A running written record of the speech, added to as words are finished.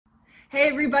Hey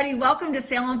everybody, welcome to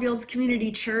Salem Fields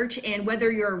Community Church, and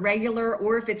whether you're a regular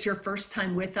or if it's your first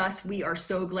time with us, we are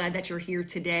so glad that you're here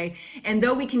today. And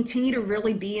though we continue to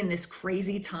really be in this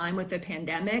crazy time with the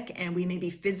pandemic and we may be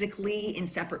physically in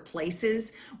separate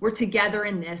places, we're together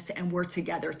in this and we're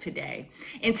together today.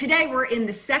 And today we're in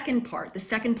the second part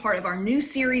of our new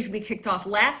series we kicked off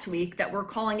last week that we're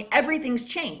calling Everything's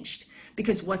Changed.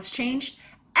 Because what's changed?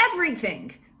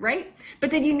 Everything. Right?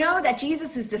 But did you know that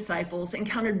Jesus' disciples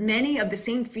encountered many of the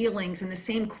same feelings and the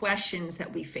same questions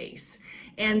that we face?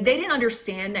 And they didn't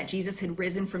understand that Jesus had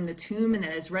risen from the tomb and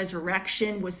that his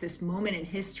resurrection was this moment in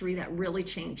history that really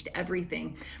changed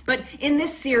everything. But in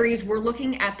this series, we're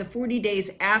looking at the 40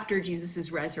 days after Jesus'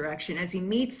 resurrection as he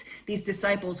meets these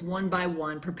disciples one by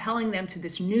one, propelling them to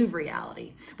this new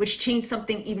reality, which changed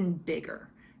something even bigger,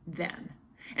 them.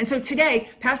 And so today,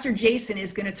 Pastor Jason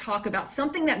is going to talk about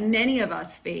something that many of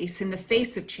us face in the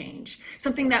face of change,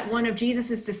 something that one of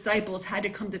Jesus' disciples had to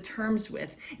come to terms with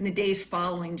in the days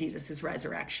following Jesus'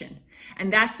 resurrection.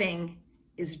 And that thing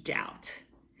is doubt.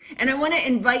 And I want to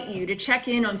invite you to check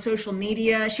in on social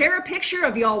media, share a picture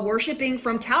of y'all worshiping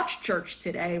from Couch Church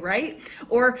today, right?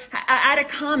 Or add a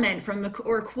comment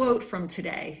or a quote from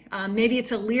today. Maybe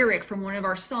it's a lyric from one of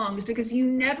our songs, because you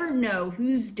never know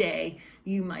whose day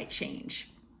you might change.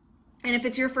 And if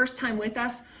it's your first time with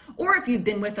us, or if you've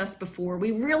been with us before,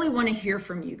 we really want to hear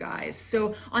from you guys.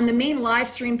 So on the main live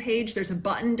stream page, there's a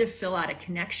button to fill out a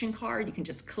connection card. You can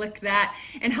just click that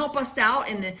and help us out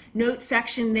in the note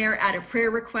section there, add a prayer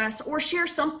request, or share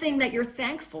something that you're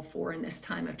thankful for in this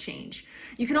time of change.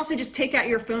 You can also just take out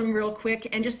your phone real quick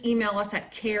and just email us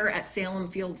at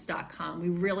care@salemfields.com. We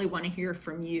really want to hear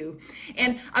from you.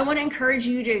 And I want to encourage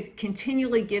you to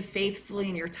continually give faithfully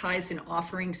in your tithes and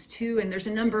offerings too. And there's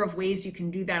a number of ways you can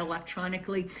do that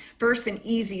electronically. First and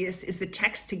easiest is the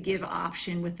text to give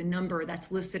option with the number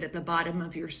that's listed at the bottom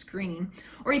of your screen.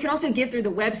 Or you can also give through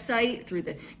the website, through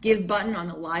the give button on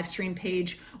the live stream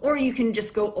page, or you can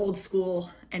just go old school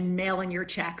and mail in your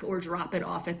check or drop it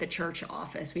off at the church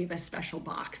office. We have a special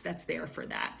box that's there for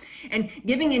that. And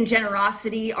giving and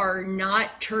generosity are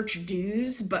not church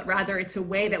dues, but rather it's a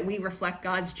way that we reflect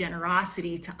God's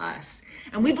generosity to us.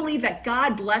 And we believe that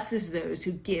God blesses those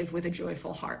who give with a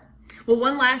joyful heart. Well,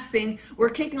 one last thing, we're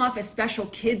kicking off a special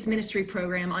kids ministry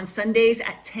program on Sundays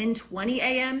at 10:20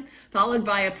 a.m., followed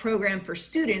by a program for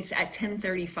students at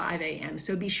 10:35 a.m.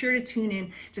 So be sure to tune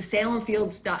in to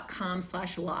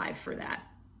salemfields.com/live for that.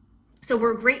 So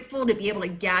we're grateful to be able to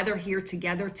gather here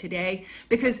together today,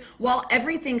 because while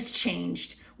everything's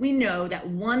changed, we know that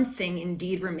one thing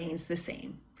indeed remains the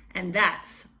same, and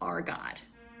that's our God.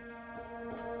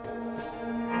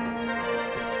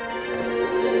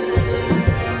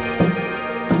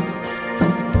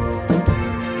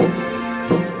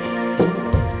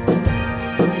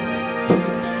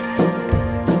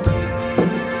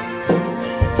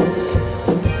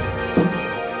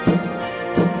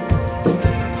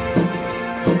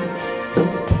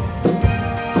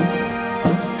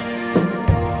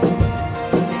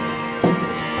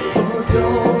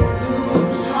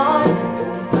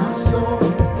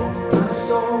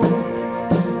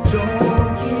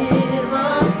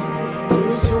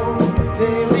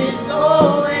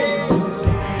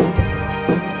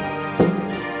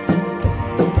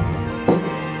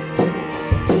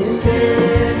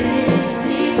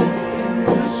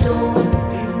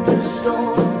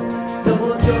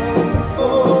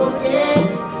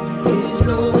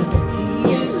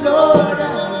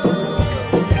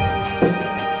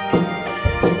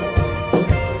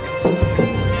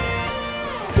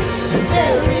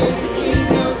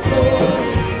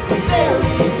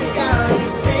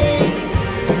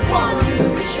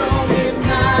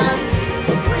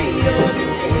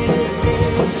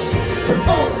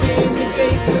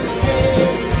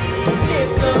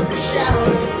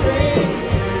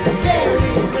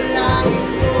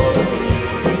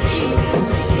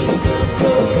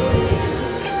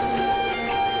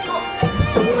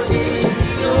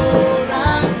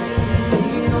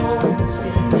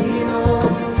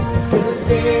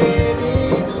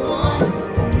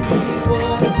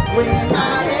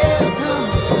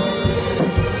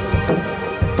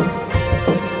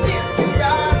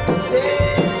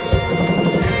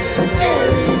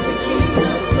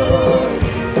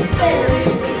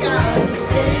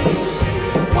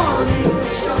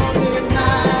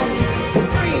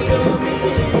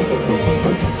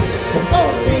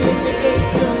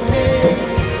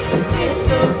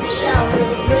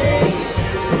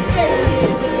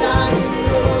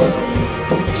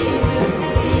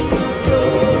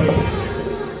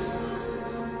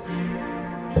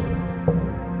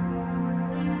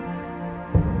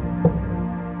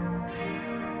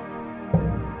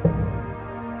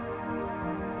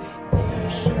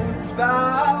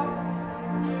 bow,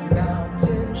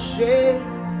 mountains shake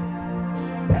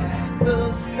at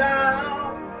the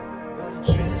sound of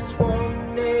just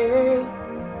one name.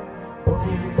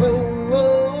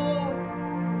 Oh,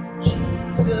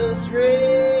 Jesus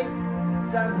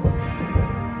reigns. I know.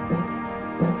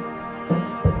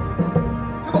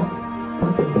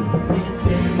 And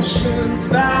nations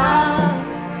bow,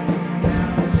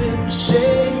 mountains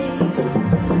shake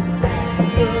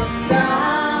at the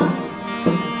sound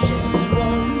of just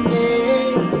one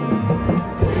name.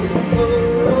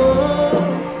 Oh,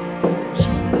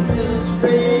 Jesus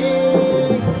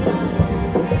reigns.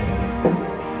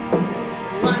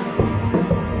 I know.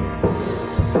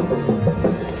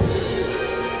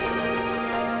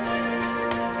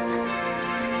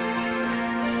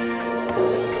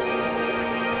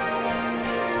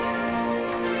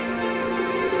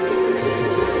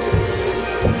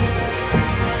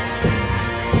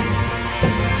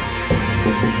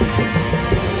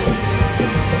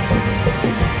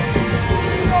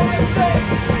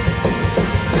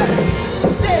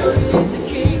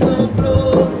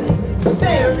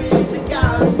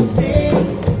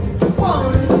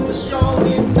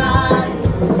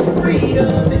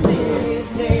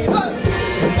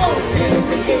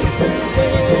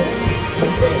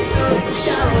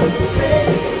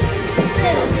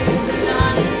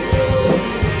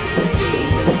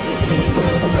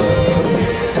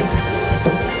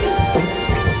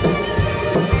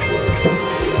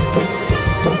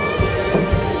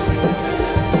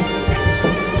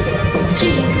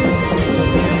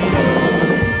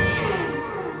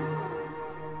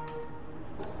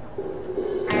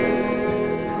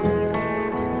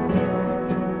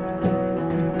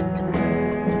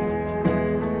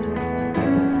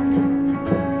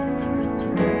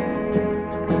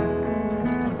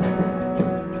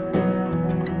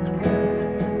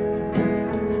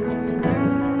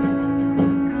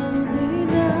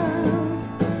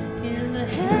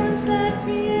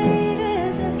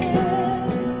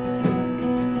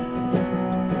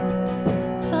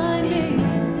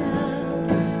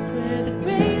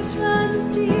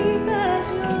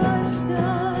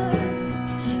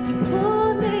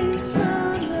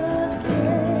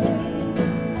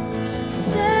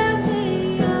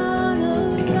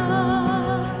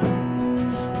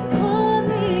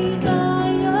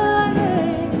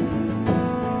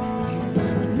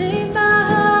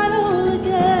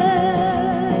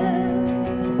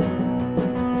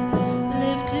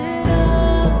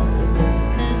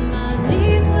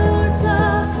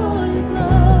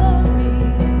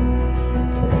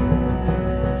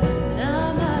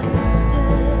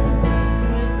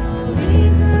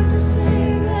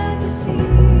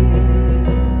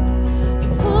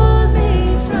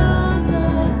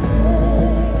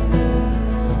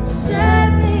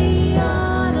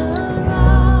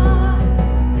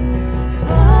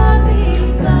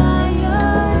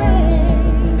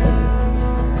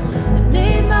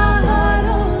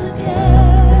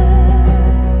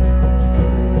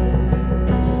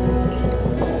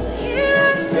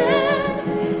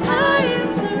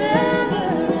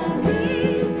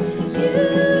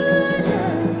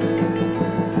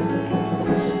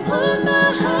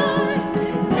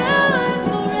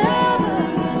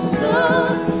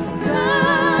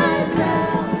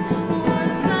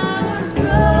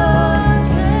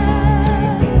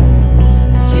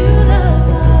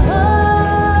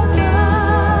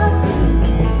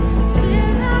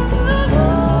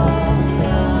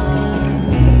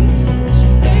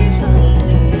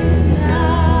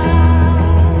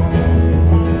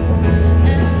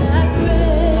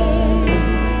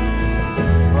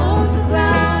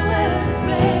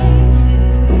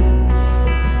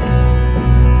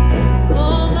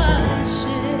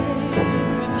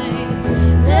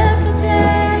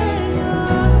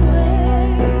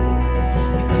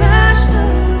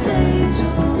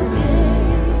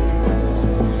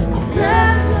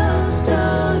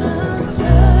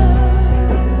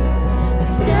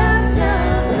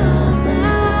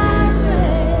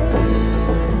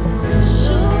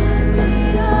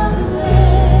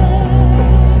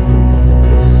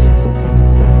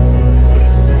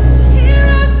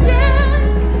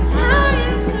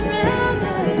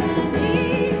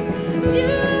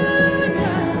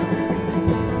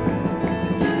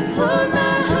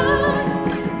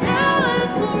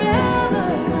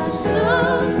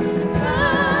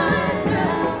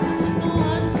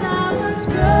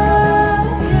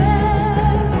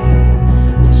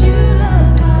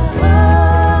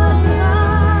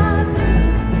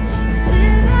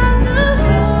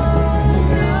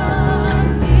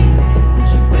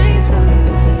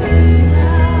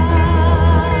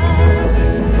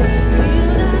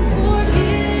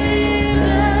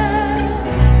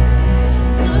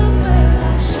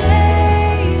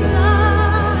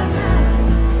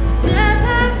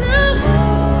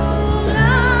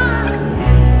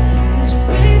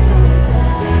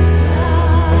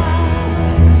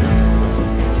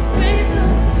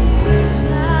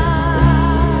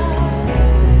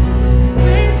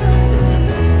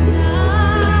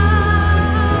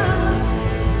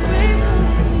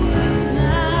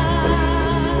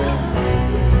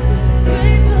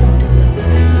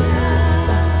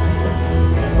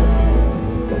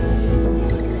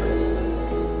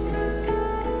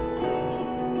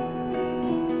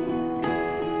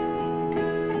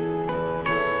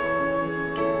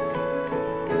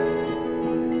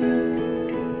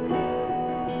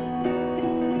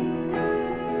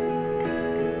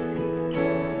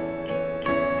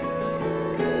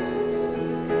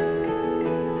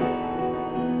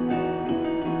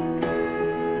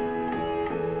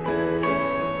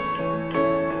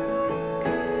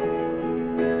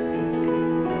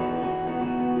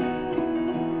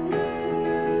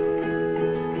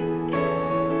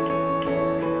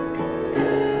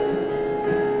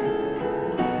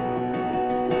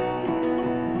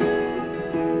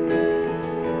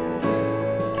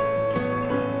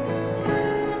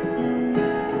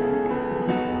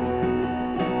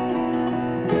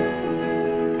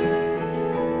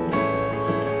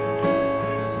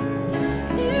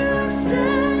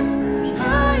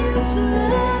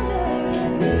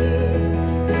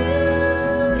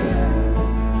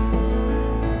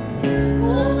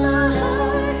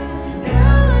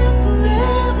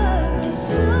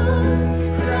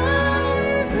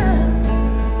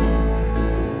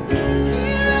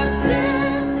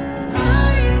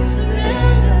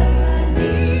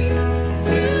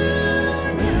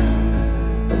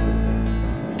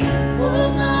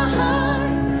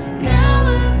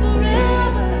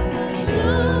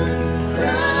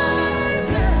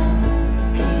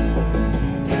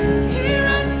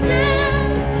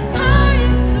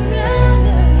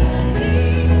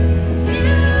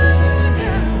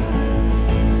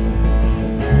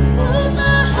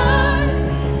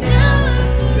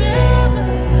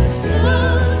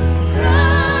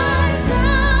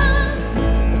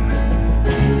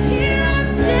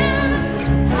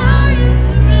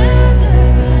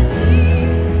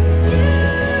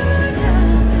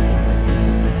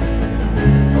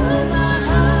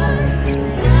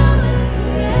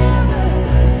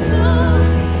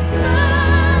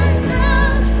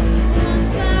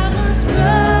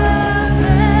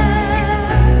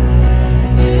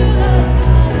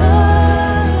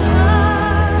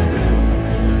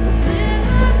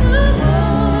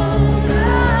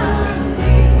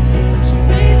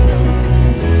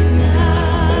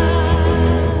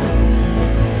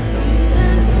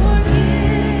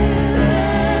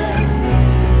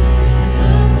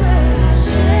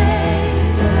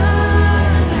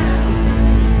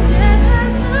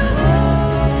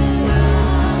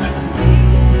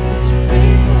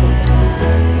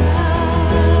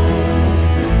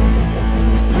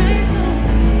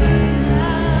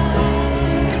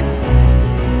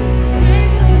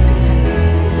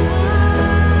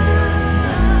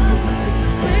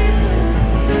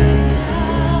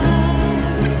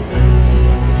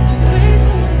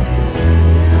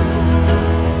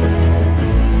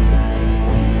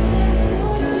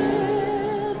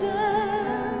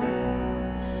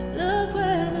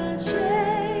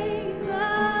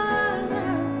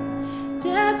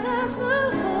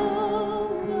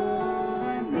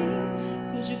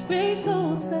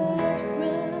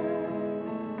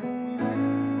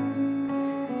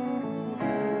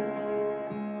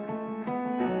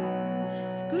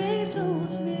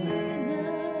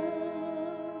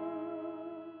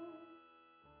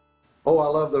 Oh, I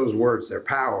love those words. They're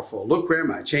powerful. Look where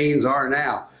my chains are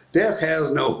now. Death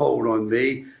has no hold on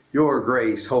me. Your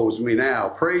grace holds me now.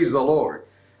 Praise the Lord.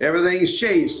 Everything's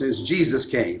changed since Jesus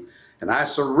came, and I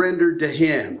surrendered to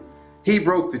him. He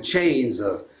broke the chains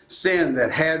of sin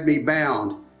that had me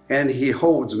bound, and he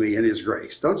holds me in his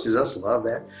grace. Don't you just love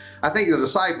that? I think the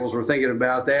disciples were thinking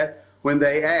about that when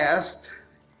they asked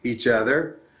each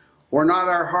other, were not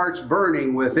our hearts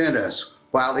burning within us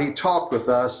while he talked with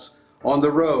us on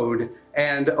the road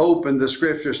and opened the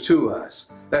scriptures to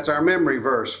us? That's our memory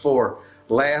verse for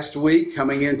last week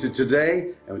coming into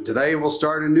today. And today we'll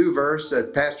start a new verse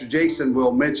that Pastor Jason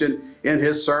will mention in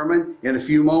his sermon in a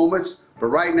few moments. But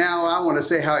right now I want to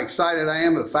say how excited I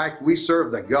am of the fact we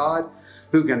serve the God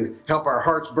who can help our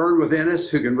hearts burn within us,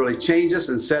 who can really change us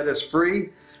and set us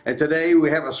free. And today we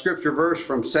have a scripture verse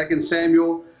from 2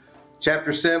 Samuel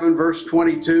chapter 7 verse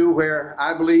 22, where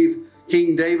I believe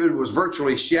King David was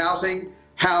virtually shouting,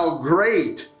 how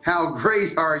great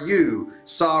are you,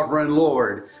 sovereign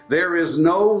Lord. There is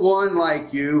no one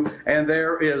like you, and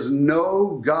there is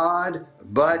no God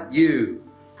but you.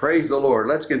 Praise the Lord.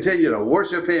 Let's continue to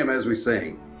worship him as we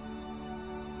sing.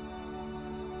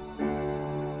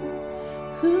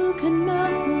 Who can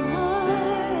melt the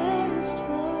hardest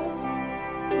heart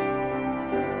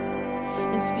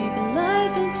and speak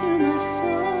life into my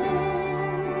soul?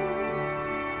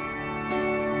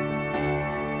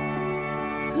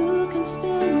 Who can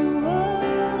spin the world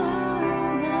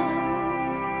around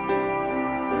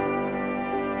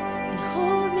and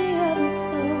hold me ever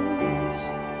close?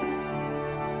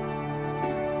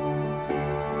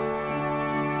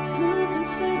 Who can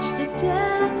search the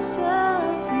depths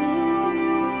of me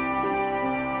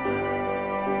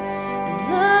and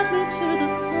love me to the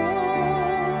core?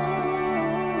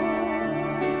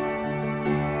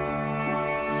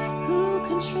 Who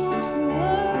controls the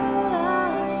world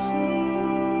I see?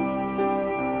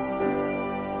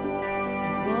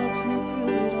 Walks me through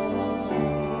it all.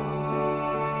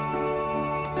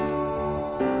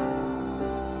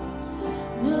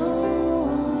 No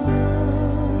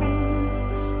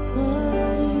one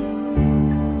but you.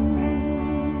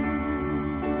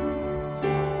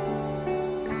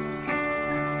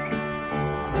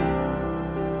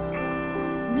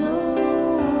 No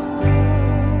one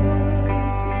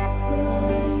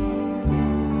but you.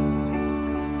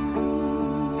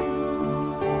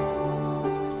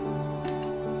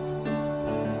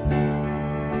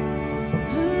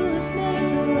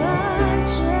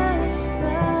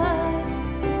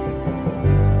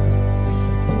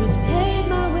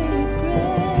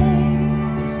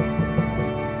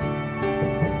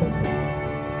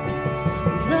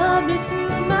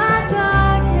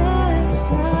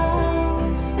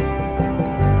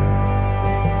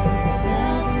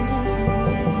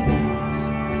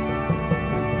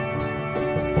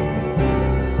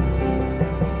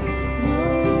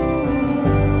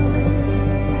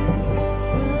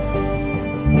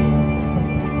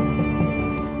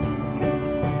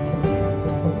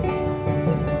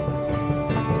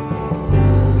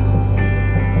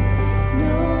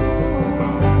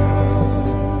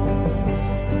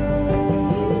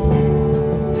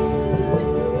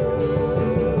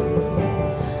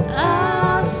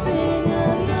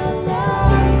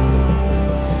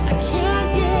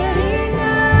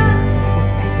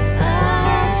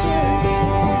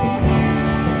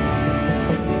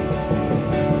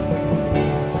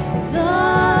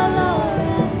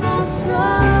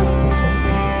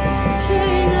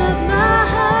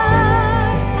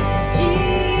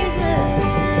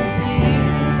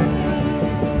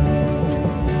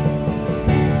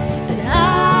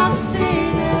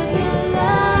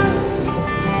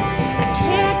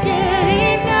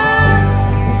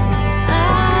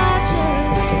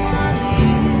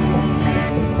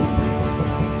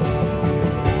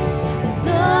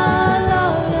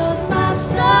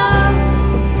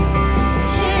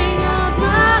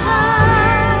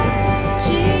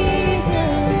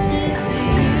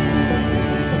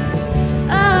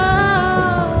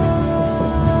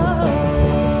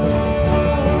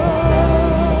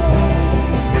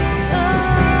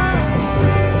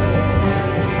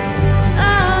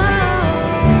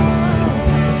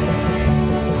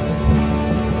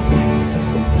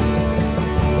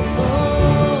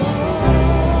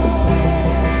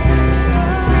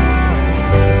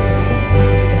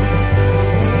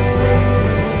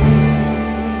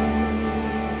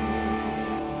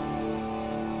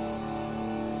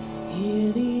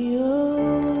 Hear the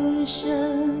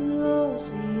ocean roar,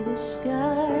 see the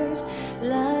skies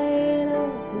light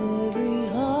up every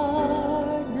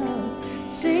heart now.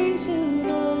 Sing to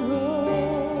the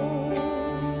Lord.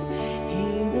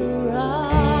 Hear the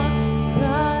rocks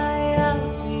cry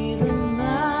out, see the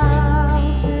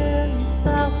mountains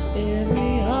bow.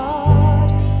 Every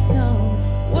heart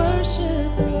come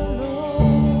worship the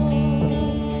Lord.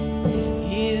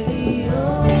 Hear the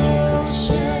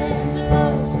oceans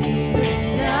roar, see the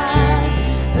skies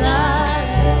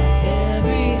light up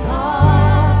every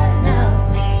heart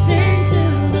now. Sing to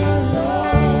the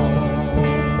Lord.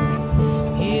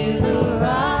 Hear the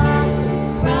rocks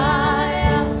cry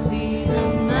out, see the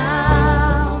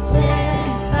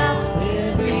mountains bow.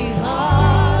 Every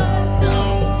heart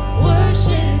come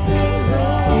worship the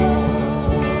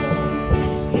Lord.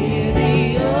 Hear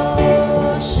the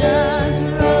oceans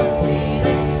roar, see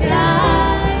the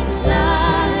skies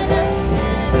light up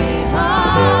every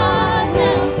heart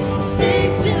now.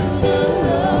 Sing to the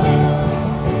Lord.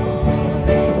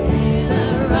 Hear the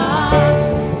rocks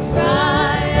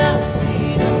cry out,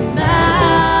 see the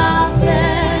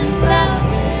mountains bow.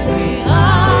 Every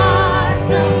heart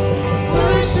come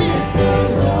worship the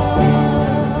Lord.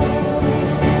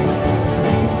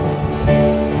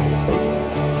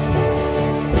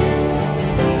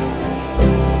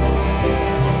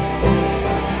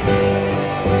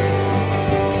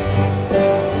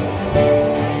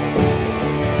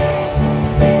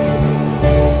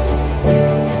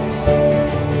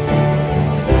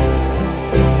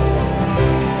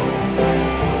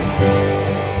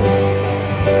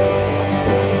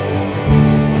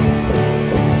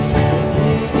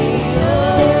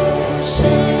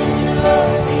 Oceans roar,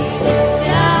 see the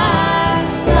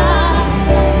skies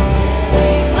light up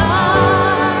every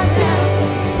heart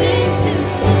now. Sing to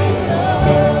the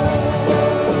Lord.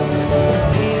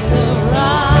 Hear the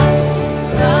rocks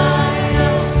cry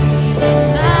out, see the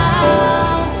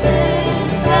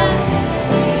mountains bow.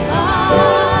 Every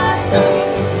heart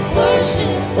come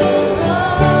worship the Lord.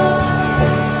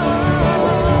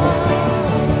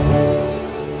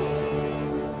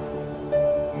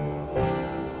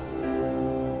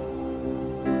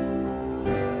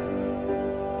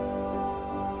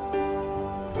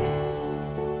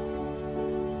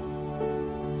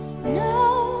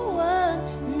 No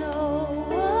one, no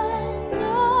one,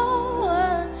 no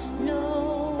one, no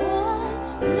one,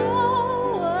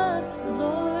 no one,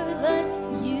 Lord, but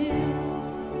you.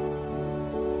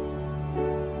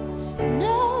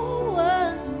 No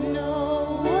one, no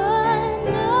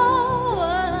one, no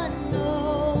one, no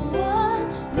one,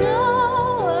 no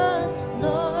one,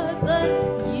 Lord, but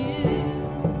you.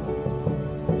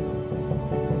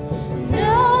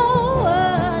 No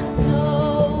one,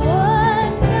 no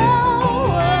one, no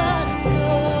one, no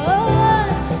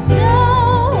one, no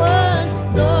one, Lord,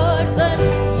 but you. No one, no one, no one, Lord,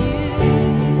 but you.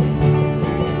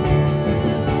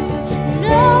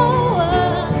 No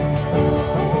one, no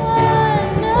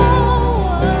one, no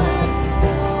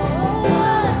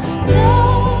one, no one,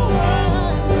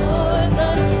 Lord,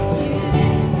 but you. No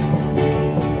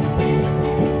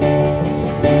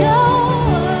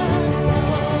one,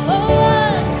 no one, no one, no one, Lord, but you. No one, no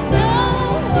one, no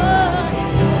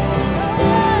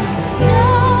one, no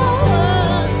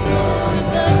one, Lord,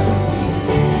 but you.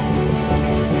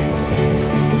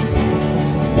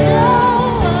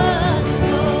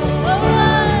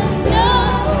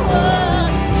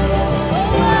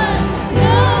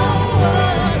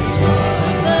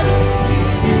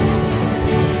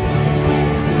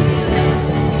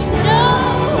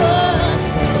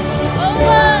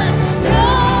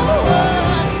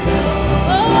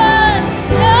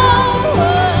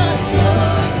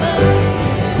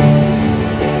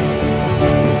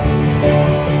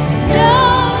 No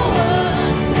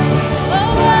one, no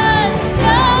one,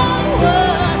 no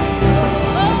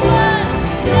one,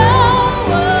 no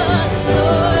one,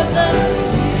 Lord, but you.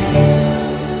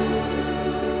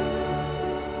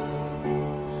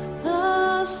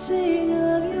 I'll sing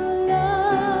of your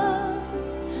love.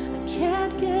 I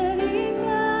can't get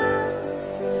enough.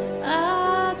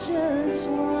 I just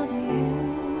want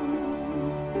you.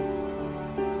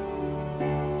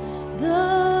 The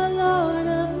Lord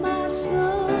of my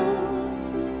soul,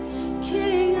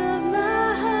 King of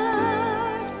my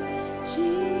heart,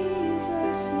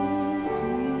 Jesus, it's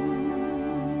you.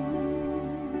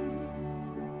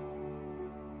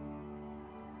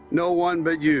 No one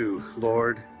but you,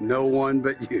 Lord. No one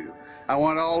but you. I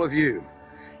want all of you.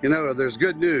 You know, there's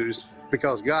good news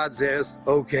because God says,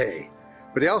 okay.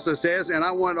 But he also says, and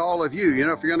I want all of you. You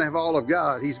know, if you're going to have all of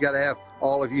God, he's got to have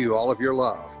all of you, all of your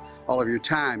love, all of your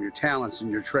time, your talents,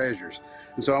 and your treasures.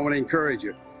 And so I want to encourage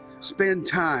you. Spend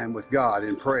time with God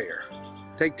in prayer.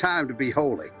 Take time to be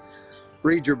holy.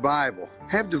 Read your Bible.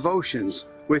 Have devotions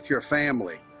with your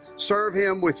family. Serve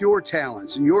Him with your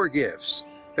talents and your gifts.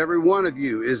 Every one of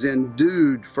you is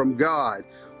endued from God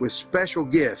with special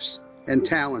gifts and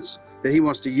talents that He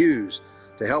wants to use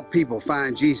to help people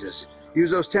find Jesus.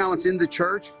 Use those talents in the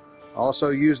church. Also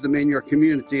use them in your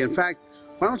community. In fact,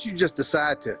 why don't you just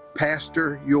decide to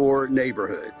pastor your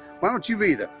neighborhood? Why don't you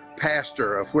be the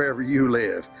pastor of wherever you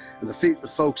live and the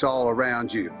folks all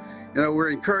around you? You know, we're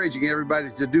encouraging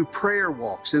everybody to do prayer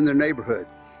walks in their neighborhood,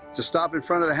 to stop in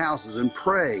front of the houses and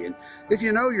pray. And if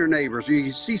you know your neighbors, or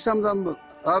you see some of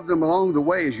them along the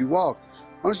way as you walk,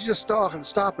 why don't you just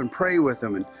stop and pray with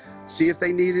them and see if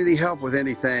they need any help with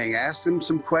anything. Ask them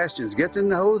some questions. Get to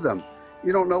know them.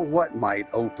 You don't know what might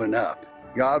open up.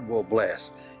 God will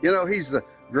bless. You know, He's the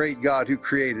great God who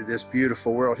created this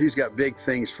beautiful world. He's got big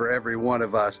things for every one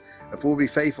of us. If we'll be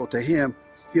faithful to Him,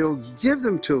 He'll give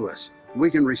them to us. We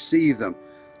can receive them.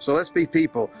 So let's be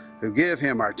people who give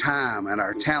Him our time and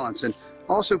our talents, and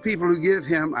also people who give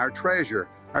Him our treasure,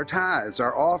 our tithes,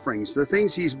 our offerings, the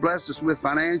things He's blessed us with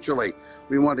financially.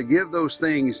 We want to give those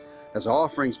things as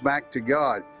offerings back to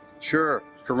God. Sure,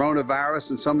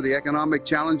 coronavirus and some of the economic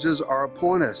challenges are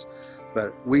upon us,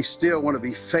 but we still want to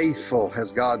be faithful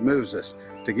as God moves us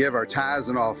to give our tithes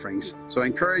and offerings. So I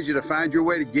encourage you to find your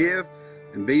way to give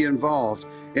and be involved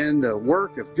in the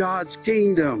work of God's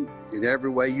kingdom in every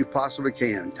way you possibly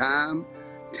can. Time,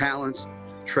 talents,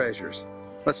 treasures.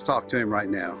 Let's talk to Him right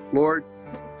now. Lord,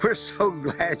 we're so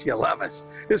glad You love us.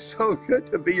 It's so good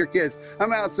to be Your kids.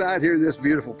 I'm outside here in this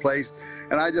beautiful place,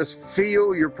 and I just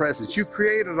feel Your presence. You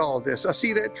created all this. I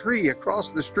see that tree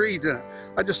across the street, and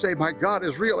I just say, my God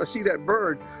is real. I see that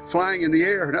bird flying in the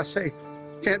air, and I say,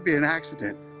 can't be an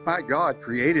accident. My God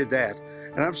created that.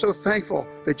 And I'm so thankful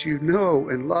that You know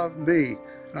and love me,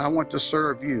 and I want to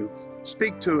serve You.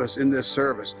 Speak to us in this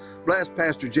service. Bless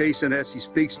Pastor Jason as he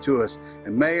speaks to us,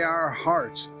 and may our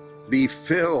hearts be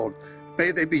filled.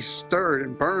 May they be stirred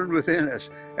and burned within us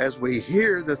as we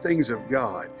hear the things of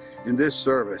God in this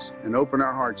service and open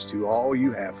our hearts to all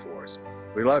You have for us.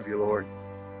 We love You, Lord.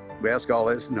 We ask all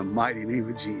this in the mighty name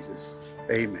of Jesus.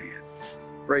 Amen.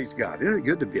 Praise God. Isn't it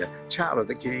good to be a child of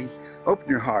the King? Open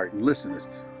your heart and listen as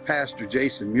Pastor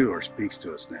Jason Mueller speaks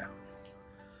to us now.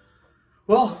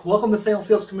 Well, welcome to Salem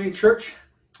Fields Community Church.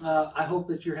 I hope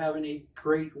that you're having a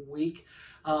great week.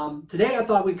 Today I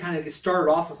thought we'd kind of get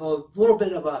started off with a little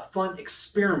bit of a fun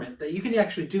experiment that you can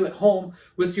actually do at home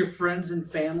with your friends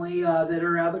and family that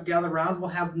are gathered around. We'll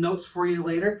have notes for you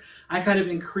later. I kind of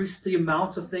increased the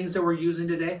amount of things that we're using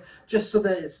today just so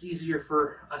that it's easier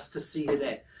for us to see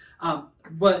today.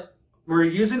 But we're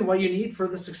using what you need for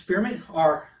this experiment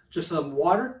are just some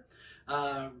water,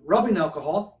 rubbing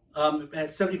alcohol, at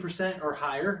 70% or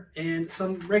higher, and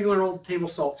some regular old table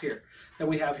salt here that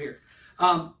we have here,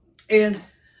 and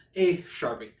a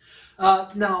Sharpie.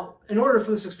 Now, in order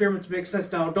for this experiment to make sense,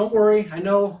 now don't worry, I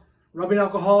know rubbing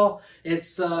alcohol,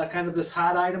 it's kind of this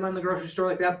hot item on the grocery store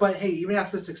like that, but hey, even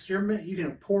after this experiment, you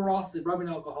can pour off the rubbing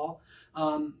alcohol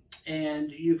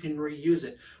and you can reuse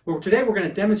it. What today we're going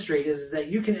to demonstrate is that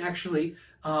you can actually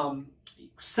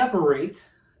separate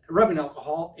rubbing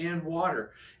alcohol and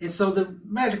water. And so the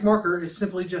magic marker is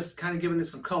simply just kind of giving it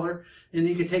some color, and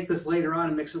you can take this later on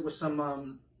and mix it with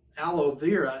some aloe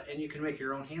vera, and you can make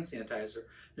your own hand sanitizer.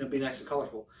 It'll be nice and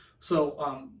colorful.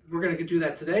 So we're going to do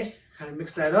that today. Kind of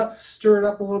mix that up, stir it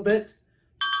up a little bit,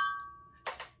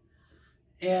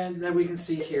 and then we can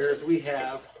see here is we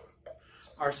have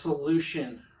our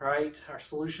solution, right? Our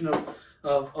solution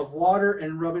of water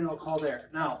and rubbing alcohol there.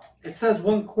 Now, it says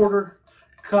 1/4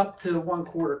 cup to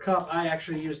 1/4 cup. I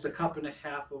actually used 1.5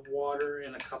 cups of water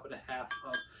and 1.5 cups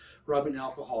of rubbing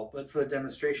alcohol, but for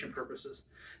demonstration purposes.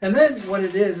 And then what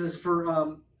it is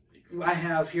for, I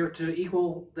have here to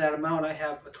equal that amount, I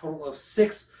have a total of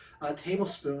 6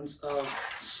 tablespoons of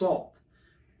salt.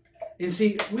 You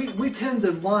see, we tend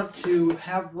to want to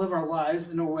live our lives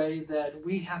in a way that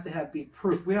we have to be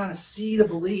proof. We want to see to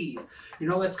believe. You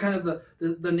know, that's kind of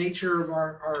the nature of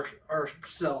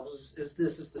ourselves is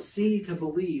to see to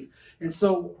believe. And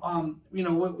so, you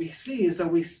know, what we see is that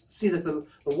we see that the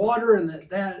water and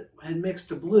that had mixed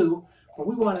to blue, but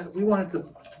we want it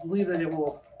to believe that it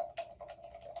will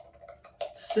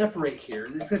separate here.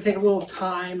 And it's going to take a little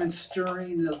time and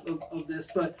stirring of this,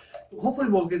 but hopefully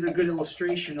we'll get a good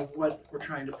illustration of what we're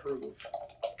trying to prove.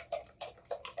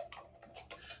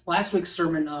 last week's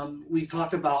sermon, we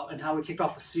talked about, and how we kicked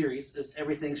off the series, is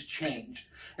Everything's Changed.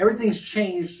 Everything's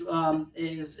Changed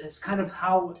is kind of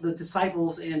how the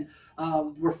disciples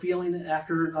were feeling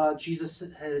after Jesus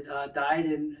had died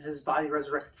and his body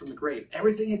resurrected from the grave.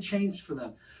 Everything had changed for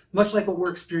them. Much like what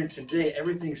we're experiencing today,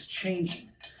 everything's changing.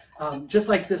 Just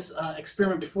like this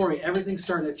experiment before you, everything's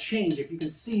starting to change. If you can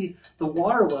see, the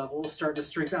water level is starting to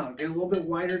shrink down. Get a little bit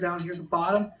wider down here at the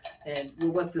bottom, and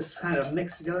we'll let this kind of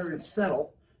mix together and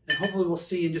settle. And hopefully we'll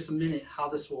see in just a minute how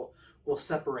this will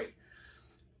separate.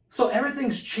 So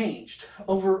everything's changed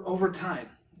over time.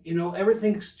 You know,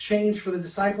 everything's changed for the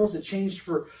disciples. It changed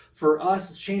for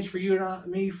us. It's changed for you and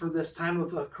me for this time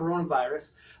of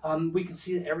coronavirus. We can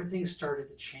see that everything started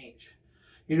to change.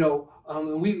 You know,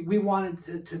 we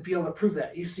wanted to be able to prove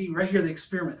that. You see right here, the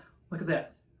experiment. Look at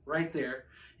that, right there.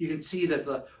 You can see that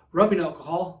the rubbing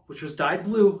alcohol, which was dyed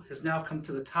blue, has now come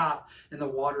to the top, and the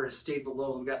water has stayed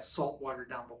below. We've got salt water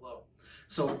down below.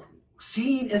 So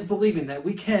seeing is believing, that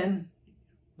we can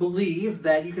believe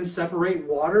that you can separate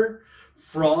water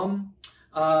from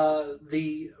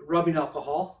the rubbing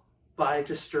alcohol by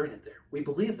just stirring it there. We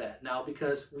believe that now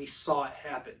because we saw it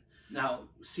happen. Now,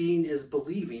 seeing is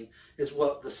believing is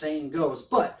what the saying goes,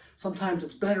 but sometimes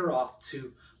it's better off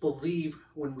to believe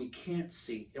when we can't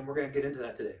see, and we're going to get into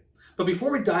that today. But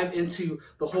before we dive into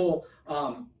the whole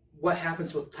what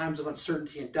happens with times of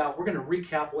uncertainty and doubt, we're going to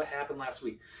recap what happened last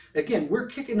week. Again, we're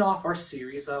kicking off our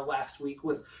series last week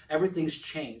with Everything's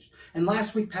Changed. And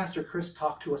last week, Pastor Chris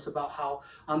talked to us about how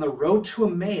on the road to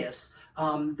Emmaus,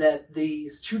 that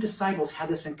these two disciples had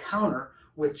this encounter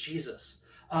with Jesus.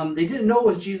 They didn't know it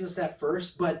was Jesus at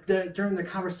first, but during the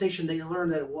conversation, they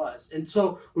learned that it was. And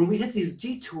so when we hit these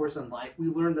detours in life, we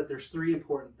learn that there's three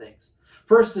important things.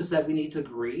 First is that we need to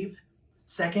grieve.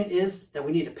 Second is that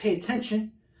we need to pay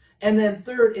attention. And then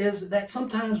third is that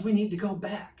sometimes we need to go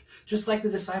back, just like the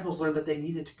disciples learned that they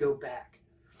needed to go back.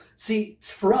 See,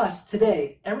 for us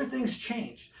today, everything's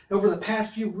changed. Over the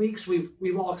past few weeks,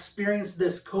 we've all experienced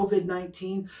this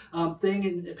COVID-19 thing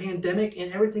and the pandemic,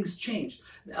 and everything's changed.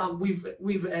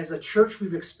 We've as a church,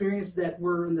 we've experienced that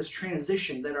we're in this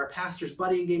transition. That our pastors,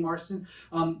 Buddy and Gay Marston,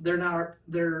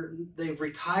 they've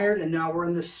retired, and now we're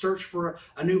in this search for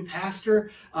a new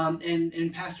pastor.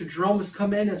 And Pastor Jerome has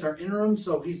come in as our interim,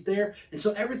 so he's there, and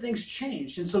so everything's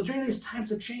changed. And so during these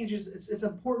times of changes, it's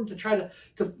important to try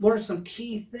to learn some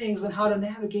key things on how to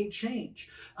navigate change.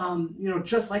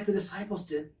 Just like the disciples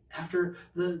did after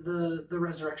the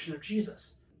resurrection of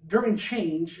Jesus. During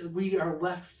change, we are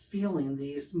left feeling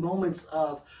these moments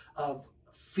of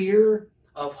fear,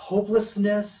 of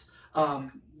hopelessness,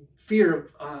 fear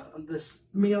of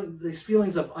these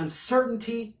feelings of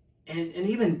uncertainty and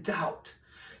even doubt.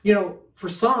 You know, for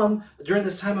some, during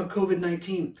this time of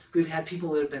COVID-19, we've had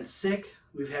people that have been sick.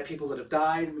 We've had people that have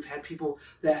died. We've had people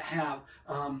that have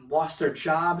lost their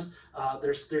jobs.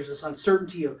 There's this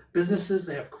uncertainty of businesses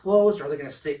that have closed. Are they going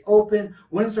to stay open?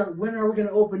 When are we going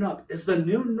to open up? Is the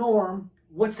new norm,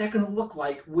 what's that going to look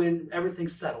like when everything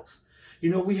settles?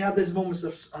 You know, we have these moments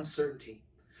of uncertainty.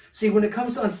 See, when it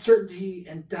comes to uncertainty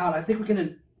and doubt, I think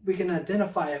we can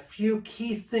identify a few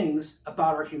key things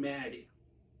about our humanity.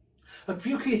 A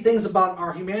few key things about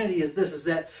our humanity is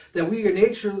that we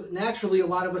are naturally, a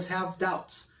lot of us have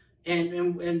doubts,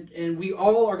 and we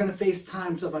all are going to face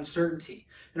times of uncertainty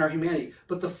in our humanity.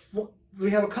 But we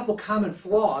have a couple common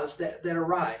flaws that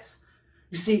arise.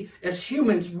 You see, as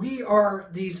humans, we are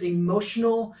these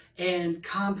emotional and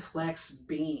complex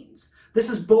beings.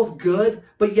 This is both good,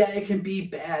 but yet it can be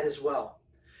bad as well.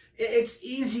 It's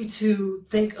easy to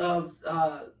think of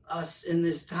us in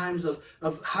these times of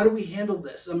how do we handle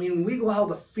this? I mean, when we allow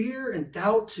the fear and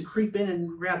doubt to creep in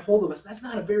and grab hold of us, that's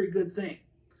not a very good thing.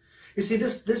 You see,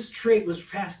 this trait was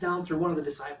passed down through one of the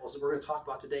disciples that we're going to talk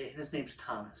about today, and his name's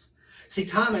Thomas. See,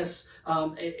 Thomas,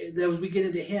 as we get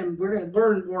into him, we're going to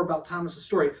learn more about Thomas's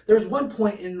story. There's one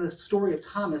point in the story of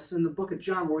Thomas in the book of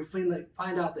John where we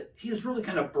find out that he was really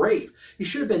kind of brave. He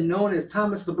should have been known as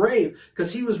Thomas the Brave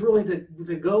because he was willing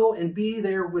to go and be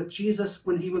there with Jesus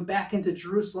when he went back into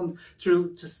Jerusalem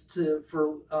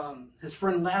for his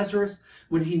friend Lazarus,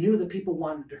 when he knew that people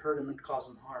wanted to hurt him and cause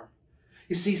him harm.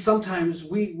 You see, sometimes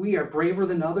we are braver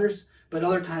than others, but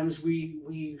other times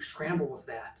we scramble with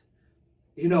that.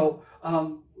 You know,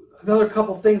 another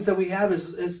couple things that we have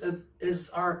is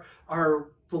our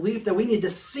belief that we need to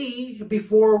see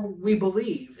before we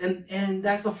believe, and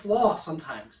that's a flaw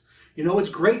sometimes. You know, it's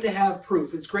great to have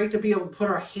proof. It's great to be able to put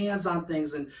our hands on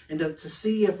things and to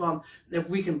see if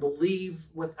we can believe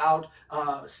without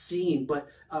seeing. But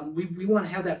we want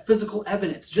to have that physical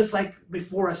evidence, just like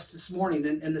before us this morning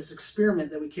and this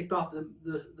experiment that we kicked off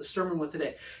the sermon with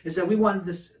today, is that we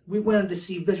wanted to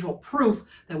see visual proof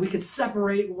that we could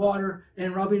separate water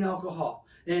and rubbing alcohol.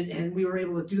 And we were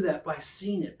able to do that by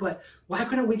seeing it. But why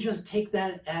couldn't we just take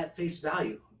that at face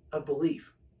value of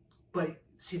belief? But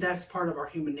see, that's part of our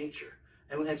human nature,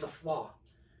 and it's a flaw.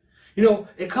 You know,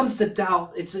 it comes to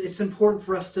doubt. It's important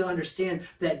for us to understand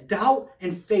that doubt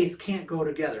and faith can't go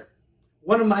together.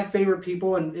 One of my favorite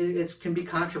people, and it can be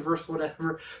controversial,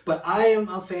 whatever, but I am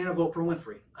a fan of Oprah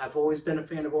Winfrey. I've always been a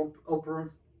fan of Oprah,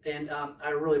 and I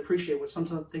really appreciate some of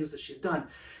the things that she's done.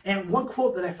 And one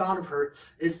quote that I found of her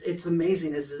it's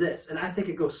amazing, is this, and I think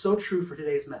it goes so true for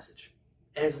today's message,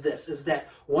 is that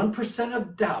 1%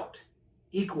 of doubt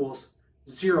equals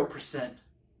 0%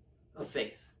 of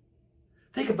faith.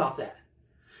 Think about that.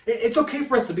 It's okay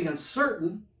for us to be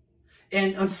uncertain,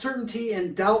 and uncertainty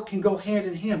and doubt can go hand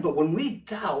in hand, but when we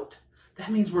doubt,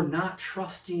 that means we're not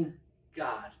trusting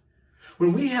God.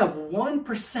 When we have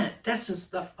 1%, that's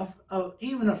just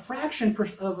even a fraction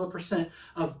of a percent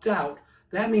of doubt,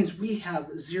 that means we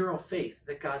have zero faith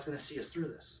that God's going to see us through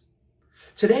this.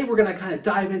 Today, we're going to kind of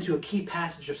dive into a key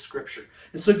passage of Scripture.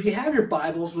 And so if you have your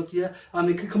Bibles with you,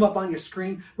 it could come up on your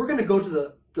screen. We're going to go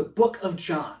to the book of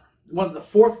John, one of the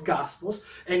fourth Gospels.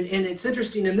 And it's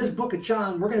interesting, in this book of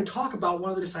John, we're going to talk about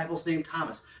one of the disciples named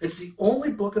Thomas. It's the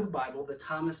only book of the Bible that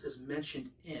Thomas is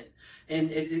mentioned in.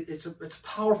 And it's a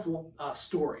powerful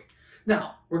story.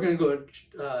 Now, we're going to go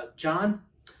to John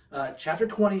chapter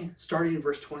 20, starting in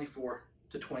verse 24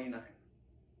 to 29.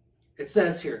 It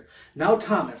says here, "Now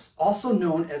Thomas, also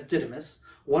known as Didymus,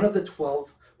 one of the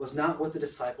 12, was not with the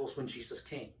disciples when Jesus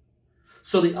came.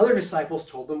 So the other disciples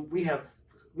told him, we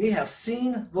have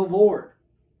seen the Lord.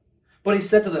 But he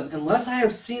said to them, unless I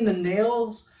have seen the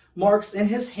nails marks in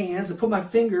his hands and put my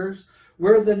fingers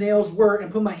where the nails were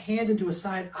and put my hand into his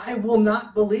side, I will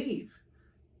not believe."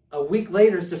 A week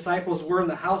later, his disciples were in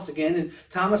the house again, and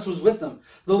Thomas was with them.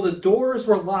 Though the doors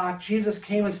were locked, Jesus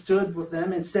came and stood with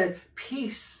them and said,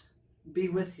 "Peace be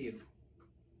with you."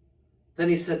 Then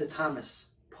he said to Thomas,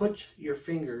 "Put your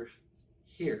fingers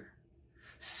here.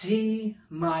 See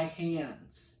my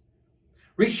hands.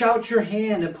 Reach out your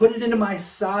hand and put it into my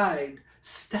side.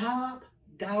 Stop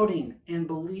doubting and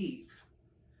believe."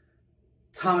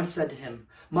 Thomas said to him,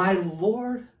 "My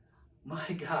Lord,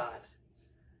 my God."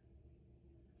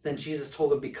 Then Jesus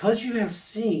told him, "Because you have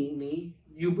seen me,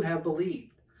 you have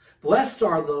believed. Blessed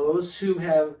are those who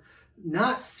have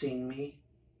not seen me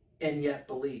and yet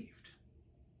believed."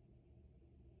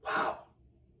 Wow.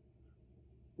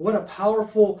 What a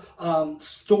powerful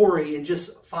story in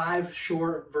just 5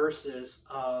 short verses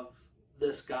of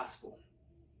this gospel.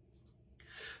 I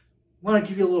want to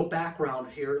give you a little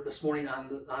background here this morning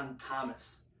on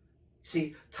Thomas.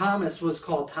 See, Thomas was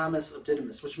called Thomas of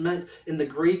Didymus, which meant in the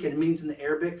Greek, and it means in the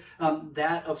Arabic,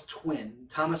 that of twin.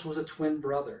 Thomas was a twin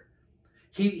brother.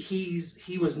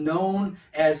 He was known,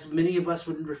 as many of us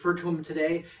would refer to him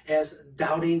today, as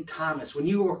Doubting Thomas. When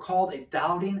you are called a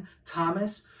Doubting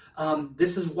Thomas,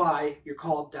 this is why you're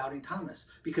called Doubting Thomas,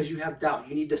 because you have doubt.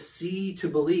 You need to see to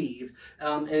believe,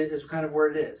 is kind of where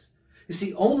it is. You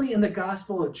see, only in the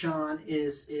Gospel of John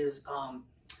is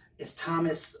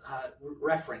Thomas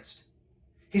referenced.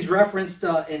 He's referenced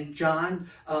in John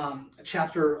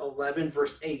chapter 11,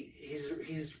 verse 8.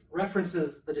 He's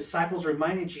references the disciples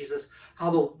reminding Jesus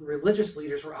how the religious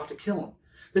leaders were out to kill him.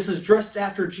 This is just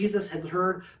after Jesus had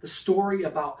heard the story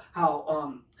about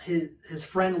how his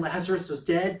friend Lazarus was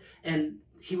dead, and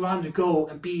he wanted to go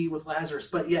and be with Lazarus.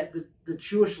 But yet the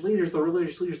Jewish leaders, the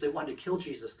religious leaders, they wanted to kill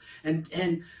Jesus.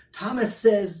 And Thomas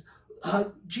says,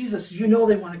 "Jesus, you know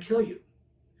they want to kill you."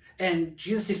 And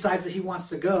Jesus decides that he wants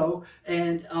to go,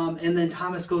 and then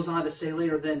Thomas goes on to say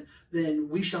later, then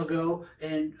we shall go,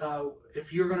 and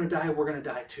if you're going to die, we're going to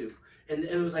die too. And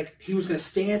it was like he was going to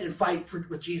stand and fight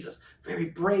with Jesus. Very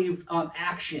brave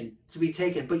action to be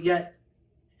taken. But yet,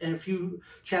 in a few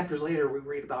chapters later, we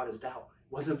read about his doubt.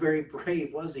 Wasn't very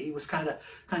brave, was he? He was kind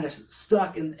of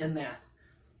stuck in that.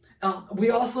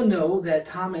 We also know that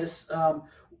Thomas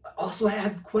also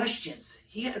had questions.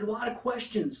 He had a lot of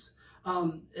questions.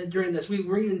 During this, we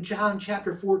read in John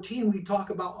chapter 14, we talk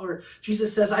about, or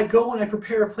Jesus says, "I go and I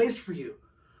prepare a place for you."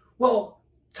 Well,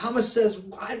 Thomas says,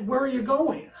 "Where are you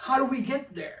going? How do we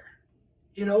get there?"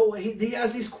 You know, he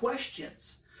has these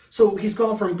questions. So he's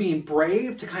gone from being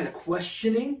brave to kind of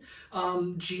questioning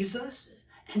Jesus.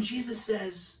 And Jesus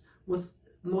says, with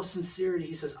the most sincerity,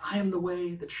 he says, "I am the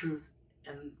way, the truth,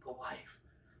 and the life.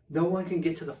 No one can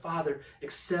get to the Father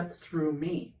except through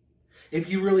me. If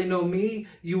you really know me,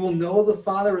 you will know the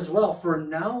Father as well. From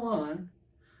now on,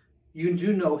 you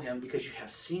do know him because you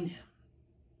have seen him.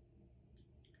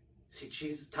 See,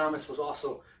 Thomas was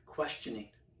also questioning.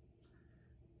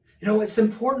 It's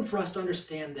important for us to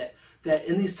understand that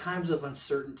in these times of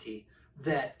uncertainty,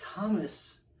 that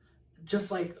Thomas,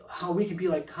 just like how we can be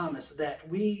like Thomas, that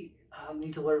we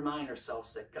need to remind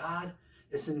ourselves that God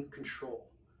is in control,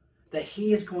 that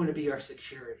he is going to be our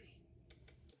security.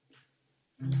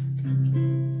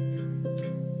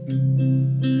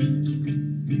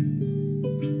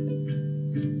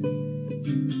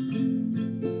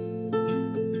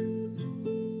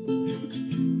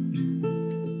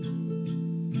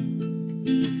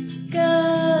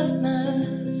 God, my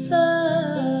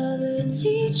Father,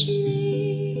 teach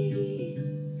me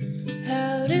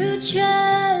how to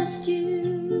trust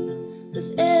you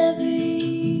with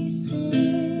everything.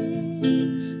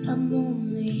 I'm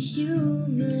only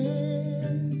human.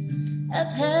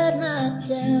 I've had my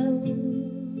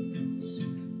doubts.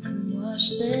 Come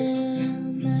wash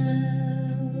them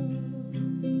out.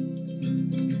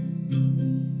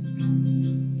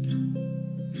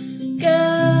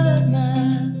 God,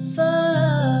 my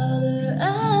Father,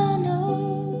 I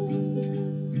know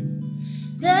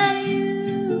that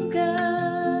you've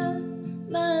got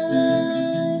my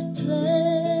life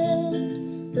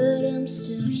planned, but I'm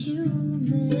still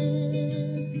human.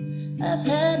 I've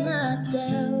had my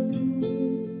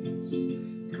doubts.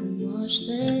 Come wash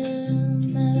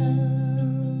them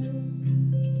out.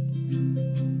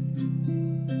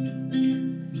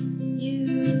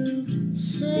 You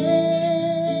say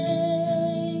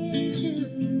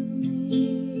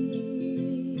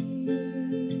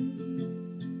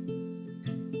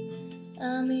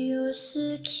I'm your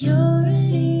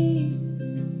security.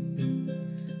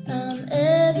 I'm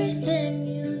everything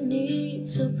you need,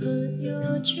 so put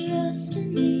your trust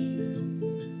in me.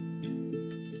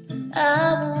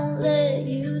 I won't let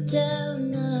you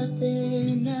down,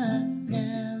 nothing, not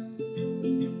now.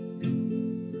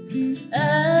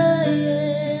 I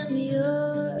am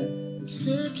your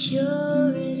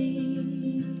security.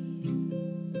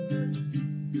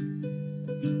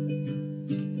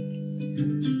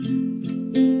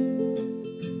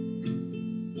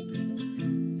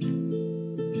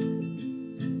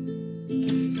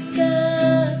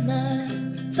 God, my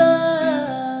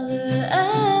Father,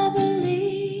 I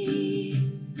believe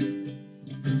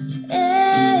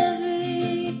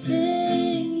everything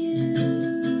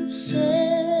you've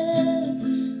said.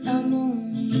 I'm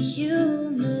only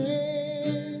human.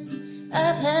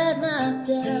 I've had my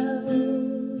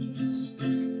doubts.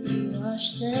 You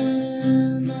wash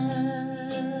them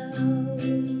out.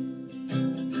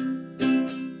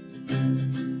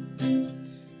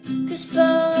 'Cause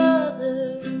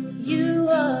Father, you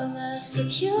are my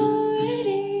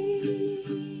security.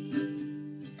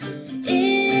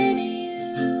 In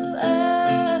you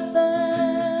I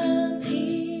find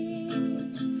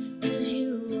peace, 'cause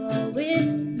you are with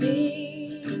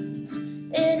me.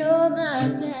 In all my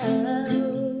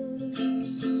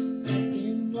doubts, I've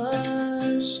been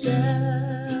washed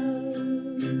out.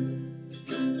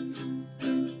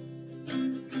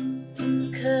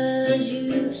 'Cause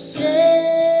you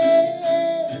said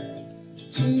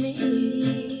to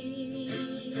me,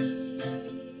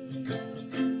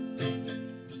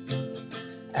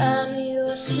 I'm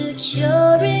your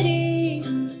security.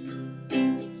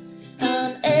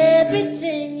 I'm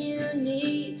everything you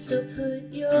need, so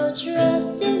put your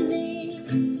trust in me.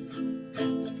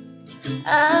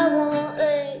 I won't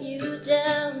let you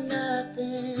down,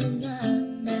 nothing, not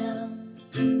now.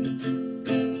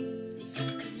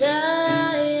 'Cause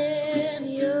I am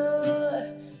your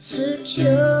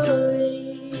security.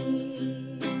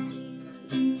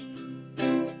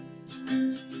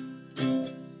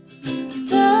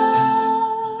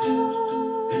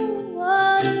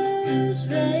 Waters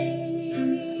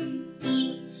rage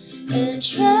and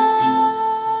trials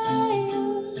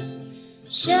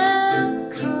shall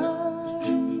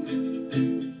come.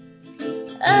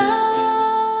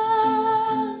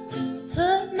 I'll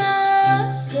put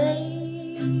my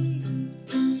faith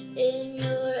in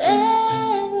your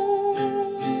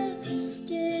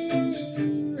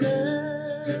everlasting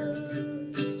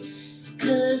love.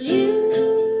 'Cause you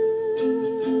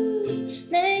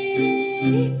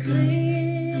made it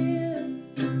clear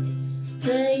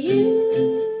that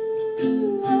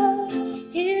you are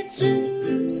here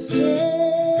to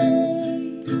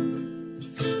stay.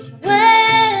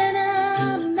 When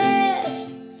I'm at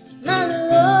my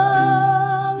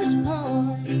lowest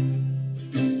point,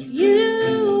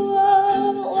 you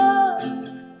won't walk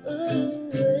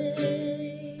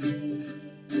away.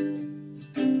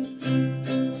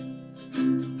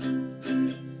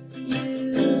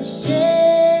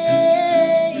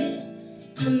 say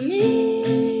to me,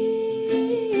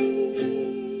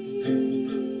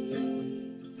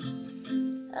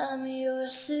 I'm your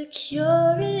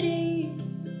security.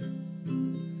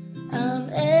 I'm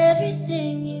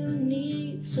everything you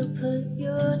need, so put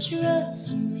your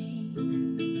trust in me.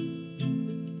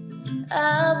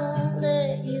 I won't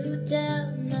let you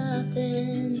down,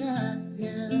 nothing, not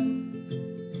now.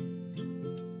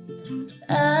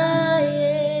 I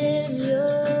am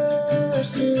your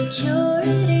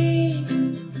security.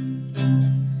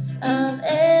 I'm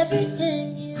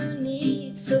everything you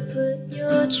need, so put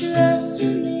your trust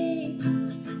in me.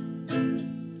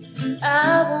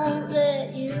 I won't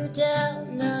let you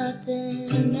down,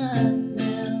 nothing, not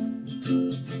now.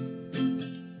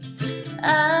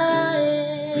 I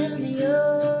am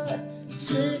your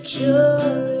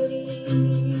security.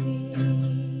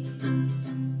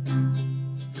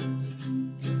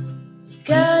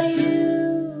 God,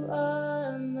 you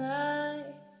are my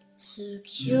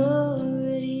security.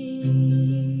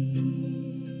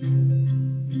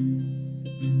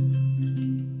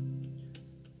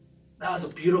 That was a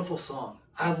beautiful song.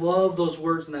 I love those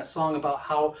words in that song about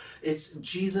how it's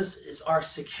Jesus is our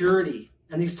security.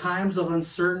 In these times of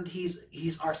uncertainties,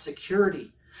 he's our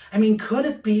security. I mean, could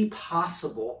it be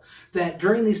possible that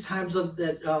during these times of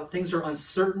that things are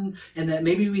uncertain and that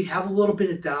maybe we have a little bit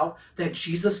of doubt that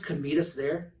Jesus could meet us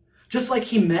there? Just like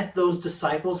he met those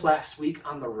disciples last week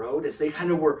on the road as they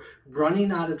kind of were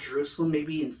running out of Jerusalem,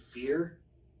 maybe in fear,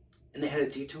 and they had a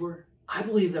detour. I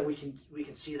believe that we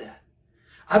can see that.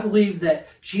 I believe that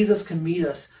Jesus can meet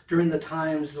us during the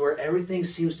times where everything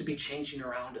seems to be changing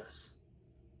around us.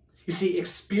 You see,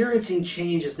 experiencing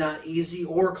change is not easy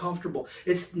or comfortable.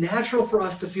 It's natural for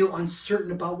us to feel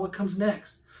uncertain about what comes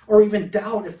next, or even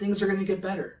doubt if things are going to get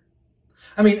better.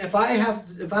 I mean, if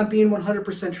I'm being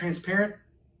 100% transparent,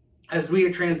 as we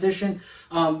transition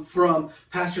from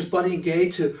Pastors Buddy and Gay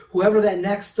to whoever that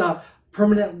next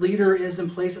permanent leader is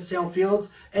in place at Salem Fields,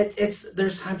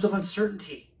 there's times of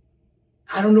uncertainty.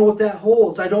 I don't know what that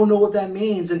holds. I don't know what that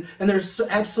means. And there's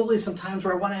absolutely some times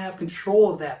where I want to have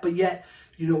control of that. But yet,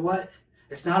 you know what?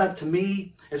 It's not up to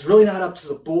me. It's really not up to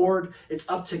the board. It's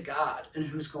up to God and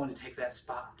who's going to take that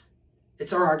spot.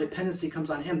 It's our dependency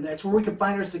comes on him. That's where we can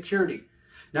find our security.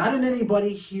 Not in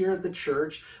anybody here at the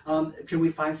church can we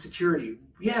find security.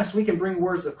 Yes, we can bring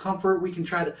words of comfort. We can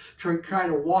try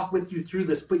to walk with you through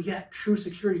this. But yet, true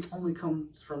security only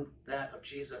comes from that of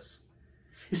Jesus.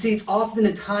 You see, it's often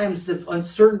in times of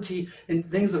uncertainty and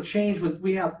things of change when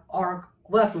we are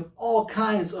left with all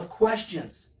kinds of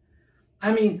questions.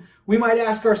 I mean, we might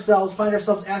find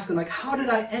ourselves asking, like, how did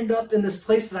I end up in this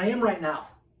place that I am right now?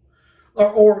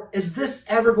 Or is this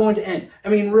ever going to end? I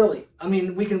mean, really,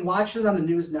 we can watch it on the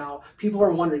news now. People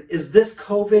are wondering, is this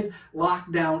COVID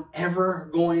lockdown ever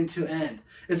going to end?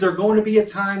 Is there going to be a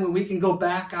time when we can go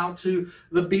back out to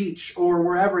the beach or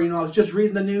wherever? You know, I was just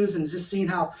reading the news and just seeing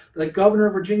how the governor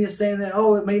of Virginia is saying that,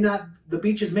 the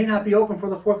beaches may not be open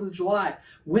for the 4th of July.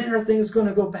 When are things going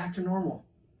to go back to normal?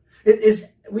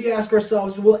 We ask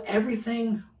ourselves, will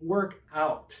everything work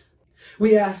out?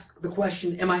 We ask the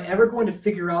question, am I ever going to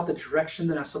figure out the direction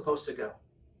that I'm supposed to go?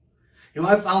 You know,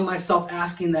 I've found myself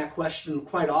asking that question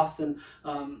quite often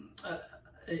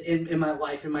in my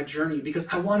life, in my journey, because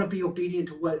I want to be obedient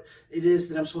to what it is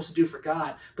that I'm supposed to do for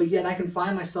God. But yet I can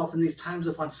find myself in these times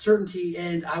of uncertainty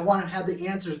and I want to have the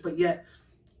answers, but yet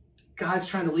God's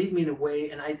trying to lead me in a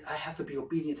way and I have to be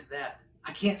obedient to that.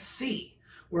 I can't see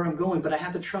where I'm going, but I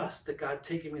have to trust that God's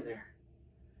taking me there.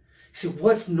 You see,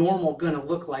 what's normal going to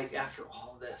look like after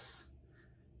all of this?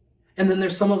 And then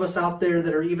there's some of us out there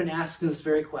that are even asking this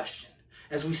very question.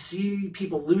 As we see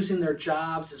people losing their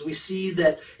jobs, as we see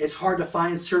that it's hard to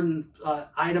find certain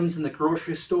items in the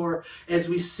grocery store, as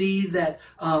we see that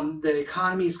the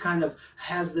economy kind of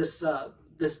has this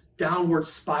downward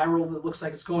spiral that looks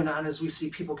like it's going on, as we see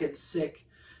people getting sick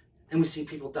and we see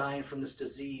people dying from this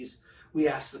disease, we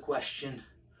ask the question,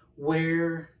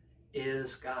 where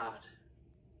is God?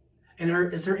 And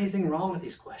is there anything wrong with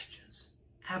these questions?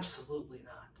 Absolutely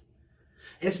not.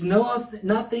 It's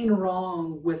nothing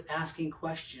wrong with asking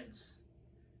questions.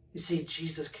 You see,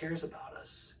 Jesus cares about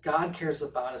us. God cares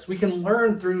about us. We can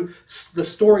learn through the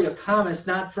story of Thomas,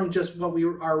 not from just what we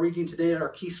are reading today in our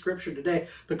key scripture today,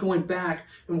 but going back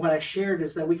and what I shared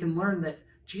is that we can learn that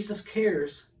Jesus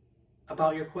cares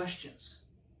about your questions.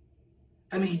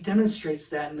 He demonstrates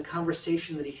that in the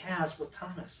conversation that he has with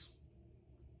Thomas.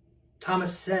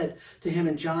 Thomas said to him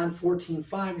in John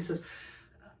 14:5, he says,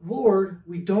 Lord,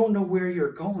 we don't know where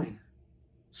you're going,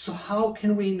 so how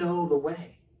can we know the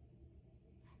way?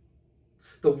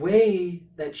 The way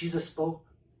that Jesus spoke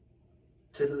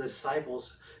to the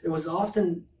disciples, it was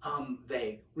often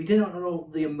vague. We didn't know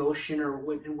the emotion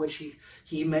or in which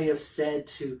he may have said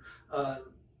to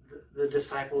the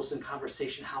disciples in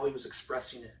conversation how he was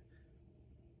expressing it.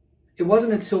 It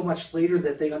wasn't until much later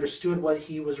that they understood what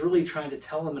he was really trying to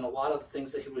tell them and a lot of the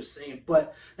things that he was saying.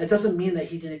 But that doesn't mean that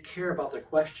he didn't care about their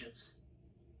questions.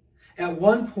 At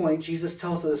one point, Jesus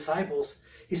tells the disciples,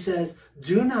 he says,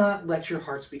 do not let your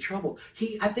hearts be troubled.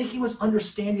 I think he was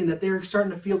understanding that they were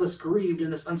starting to feel this grieved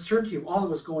and this uncertainty of all that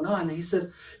was going on. And he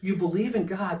says, you believe in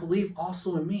God, believe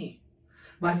also in me.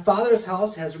 My Father's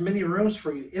house has many rooms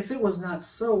for you. If it was not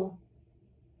so,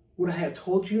 would I have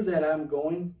told you that I'm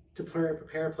going to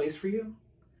prepare a place for you?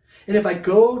 And if I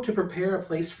go to prepare a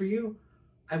place for you,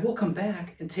 I will come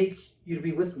back and take you to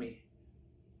be with me,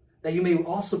 that you may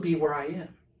also be where I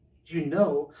am. You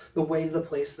know the way to the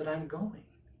place that I'm going.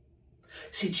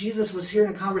 See, Jesus was here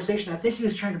in a conversation. I think he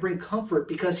was trying to bring comfort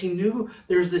because he knew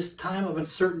there's this time of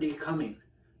uncertainty coming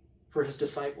for his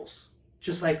disciples.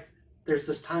 Just like there's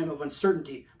this time of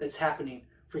uncertainty that's happening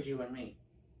for you and me.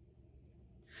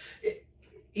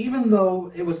 Even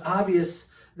though it was obvious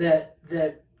that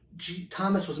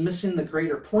Thomas was missing the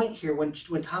greater point here, when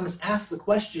Thomas asked the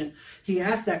question, he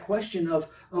asked that question of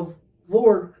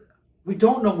Lord, we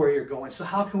don't know where you're going, so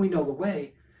how can we know the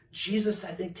way? Jesus,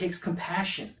 I think, takes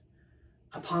compassion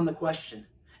upon the question.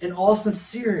 In all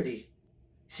sincerity,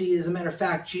 see, as a matter of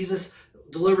fact, Jesus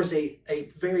delivers a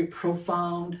very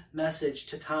profound message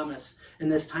to Thomas in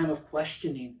this time of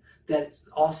questioning that's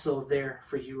also there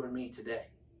for you and me today.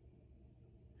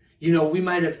 You know, we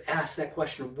might have asked that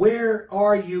question, where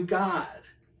are you, God?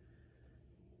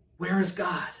 Where is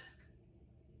God?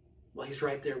 Well, he's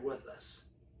right there with us.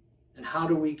 And how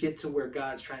do we get to where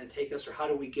God's trying to take us, or how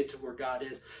do we get to where God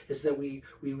is that we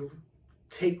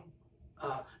take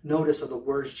notice of the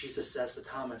words Jesus says to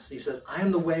Thomas. He says, I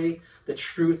am the way, the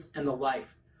truth, and the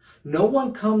life. No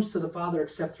one comes to the Father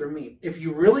except through me. If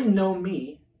you really know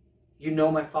me, you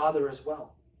know my Father as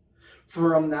well.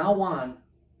 From now on,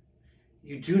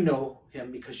 you do know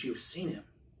him because you've seen him.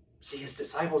 See, his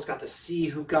disciples got to see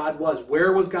who God was.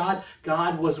 Where was God?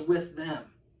 God was with them.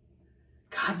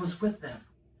 God was with them.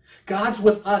 God's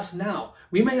with us now.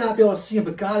 We may not be able to see him,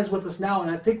 but God is with us now.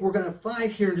 And I think we're going to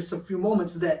find here in just a few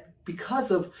moments that because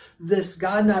of this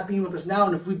God not being with us now,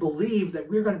 and if we believe that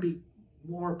we're going to be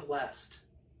more blessed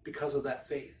because of that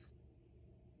faith.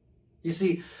 You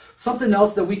see, something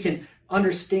else that we can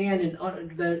understand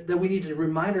and that we need to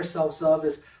remind ourselves of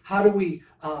is how do we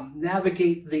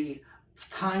navigate the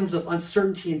times of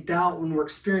uncertainty and doubt when we're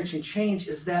experiencing change,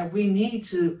 is that we need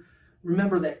to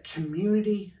remember that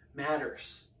community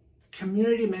matters.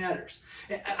 Community matters.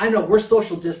 I know we're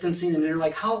social distancing and they're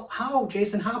like, how,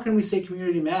 Jason, how can we say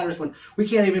community matters when we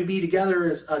can't even be together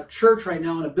as a church right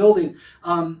now in a building?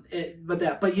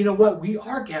 But you know what? We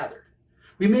are gathered.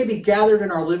 We may be gathered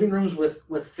in our living rooms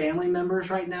with family members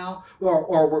right now,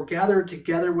 or we're gathered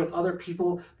together with other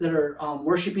people that are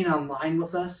worshiping online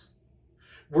with us.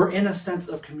 We're in a sense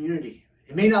of community.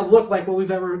 It may not look like what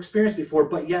we've ever experienced before,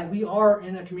 but yet we are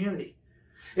in a community.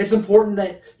 It's important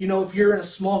that, you know, if you're in a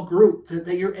small group,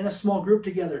 that you're in a small group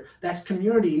together. That's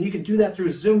community. And you can do that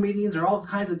through Zoom meetings or all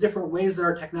kinds of different ways that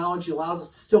our technology allows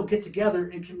us to still get together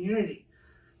in community.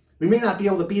 We may not be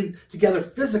able to be together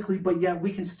physically, but yet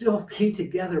we can still be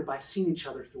together by seeing each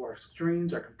other through our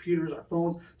screens, our computers, our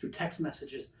phones, through text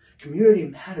messages. Community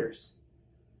matters.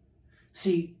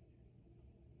 See,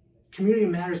 community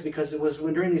matters because it was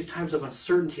during these times of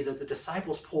uncertainty that the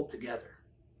disciples pulled together.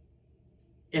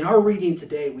 In our reading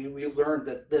today, we learned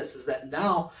that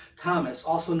now Thomas,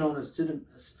 also known as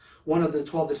Didymus, one of the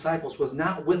 12 disciples, was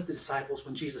not with the disciples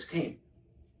when Jesus came.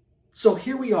 So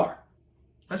here we are.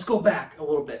 Let's go back a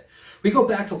little bit. We go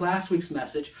back to last week's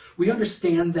message. We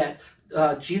understand that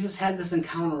Jesus had this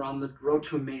encounter on the road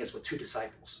to Emmaus with two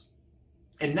disciples.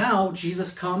 And now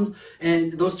Jesus comes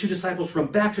and those two disciples run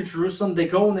back to Jerusalem. They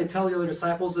go and they tell the other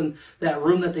disciples in that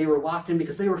room that they were locked in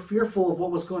because they were fearful of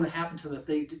what was going to happen to them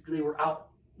if they were out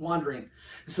wandering.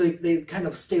 And so they kind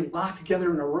of stayed locked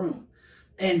together in a room.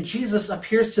 And Jesus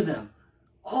appears to them,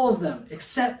 all of them,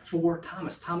 except for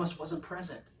Thomas. Thomas wasn't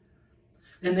present.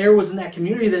 And there was in that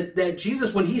community that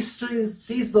Jesus, when he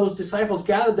sees those disciples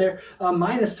gathered there,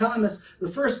 minus Thomas, the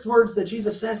first words that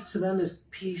Jesus says to them is,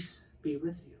 peace be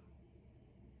with you.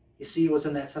 You see, it was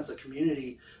in that sense of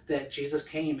community that Jesus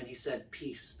came and he said,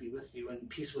 peace be with you, and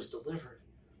peace was delivered.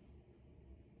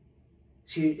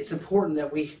 See, it's important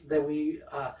that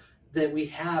we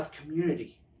have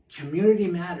community. Community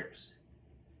matters.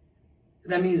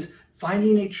 That means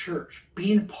finding a church,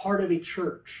 being part of a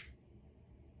church,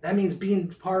 That means being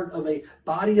part of a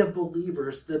body of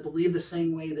believers that believe the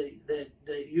same way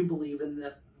that you believe in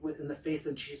the faith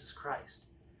in Jesus Christ.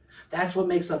 That's what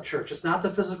makes up church. It's not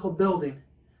the physical building.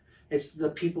 It's the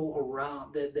people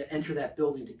around that enter that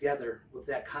building together with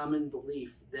that common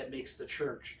belief that makes the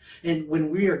church. And when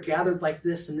we are gathered like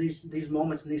this in these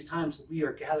moments and these times, we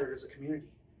are gathered as a community.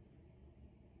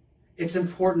 It's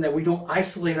important that we don't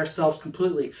isolate ourselves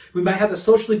completely. We might have to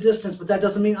socially distance, but that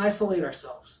doesn't mean isolate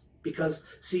ourselves. Because,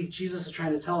 see, Jesus is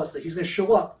trying to tell us that he's going to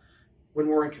show up when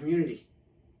we're in community.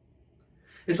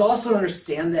 It's also to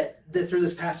understand that through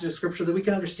this passage of Scripture that we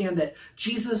can understand that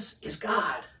Jesus is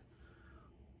God.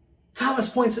 Thomas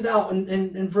points it out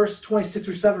in verse 26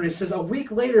 through 7. He says, a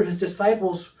week later his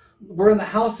disciples were in the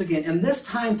house again, and this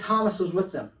time Thomas was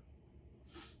with them.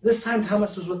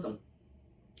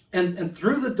 And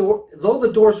through the door, though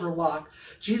the doors were locked,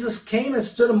 Jesus came and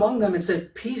stood among them and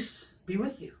said, peace be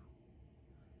with you.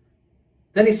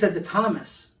 Then he said to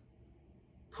Thomas,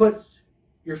 put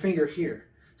your finger here.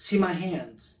 See my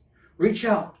hands. Reach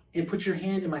out and put your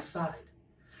hand in my side.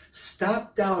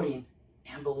 Stop doubting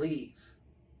and believe.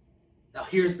 Now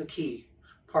here's the key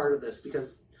part of this,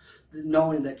 because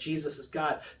knowing that Jesus is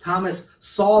God. Thomas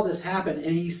saw this happen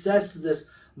and he says to this,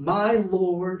 my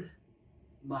Lord,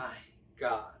 my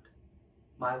God.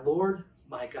 My Lord,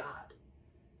 my God.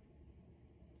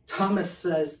 Thomas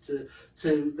says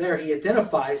to there, he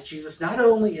identifies Jesus not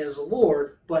only as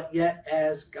Lord, but yet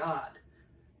as God.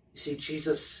 You see,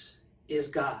 Jesus is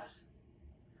God.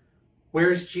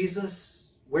 Where's Jesus?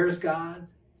 Where's God?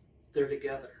 They're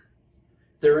together.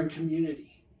 They're in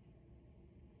community.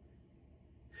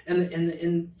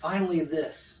 And finally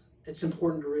this, it's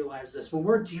important to realize this. When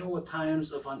we're dealing with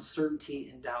times of uncertainty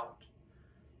and doubt,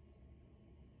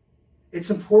 it's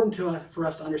important for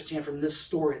us to understand from this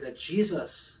story that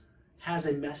Jesus has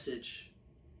a message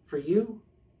for you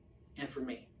and for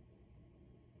me.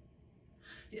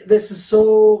 This is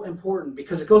so important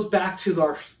because it goes back to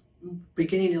our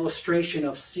beginning illustration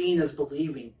of seeing as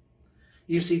believing.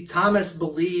 You see, Thomas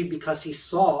believed because he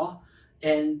saw,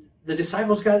 and the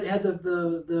disciples had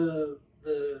the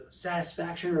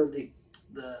satisfaction or the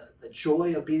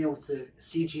joy of being able to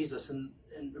see Jesus in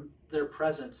their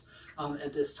presence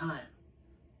at this time.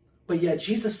 But yet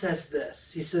Jesus says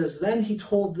this. He says, then he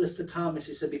told this to Thomas.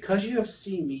 He said, because you have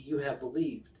seen me, you have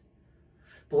believed.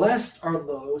 Blessed are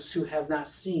those who have not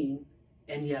seen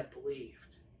and yet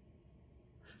believed.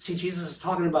 See, Jesus is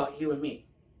talking about you and me.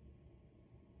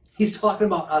 He's talking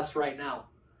about us right now.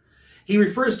 He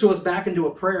refers to us back into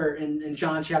a prayer in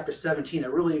John chapter 17. I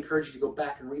really encourage you to go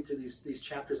back and read through these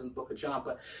chapters in the book of John.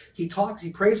 But he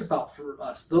prays about for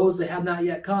us, those that have not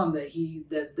yet come,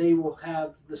 that they will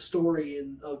have the story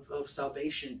of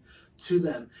salvation to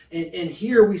them. And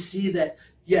here we see that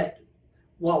yet,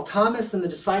 while Thomas and the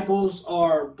disciples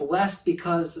are blessed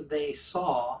because they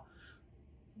saw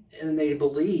and they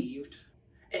believed,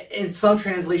 in some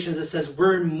translations it says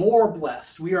we're more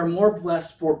blessed. We are more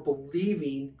blessed for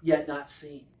believing yet not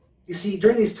seeing. You see,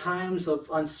 during these times of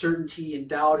uncertainty and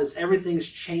doubt, as everything's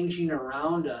changing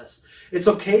around us, it's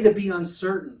okay to be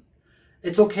uncertain.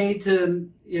 It's okay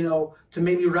to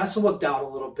maybe wrestle with doubt a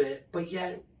little bit, but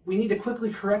yet we need to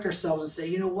quickly correct ourselves and say,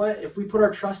 you know what? If we put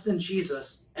our trust in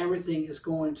Jesus, everything is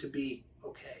going to be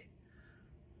okay.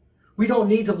 We don't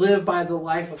need to live by the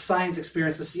life of science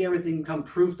experience to see everything come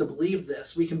proof to believe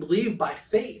this. We can believe by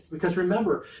faith, because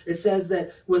remember, it says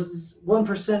that with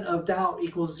 1% of doubt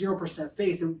equals 0%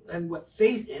 faith. And what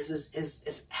faith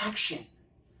is action.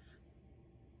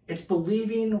 It's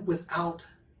believing without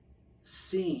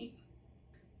seeing.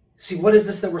 See, what is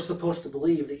this that we're supposed to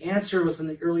believe? The answer was in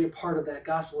the earlier part of that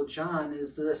Gospel of John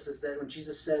is that when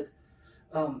Jesus said,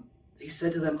 he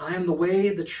said to them, I am the way,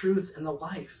 the truth, and the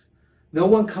life. No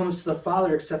one comes to the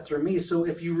Father except through me. So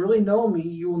if you really know me,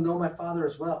 you will know my Father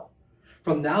as well.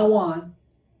 From now on,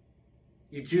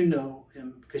 you do know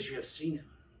him because you have seen him.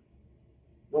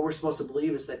 What we're supposed to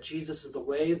believe is that Jesus is the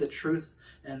way, the truth,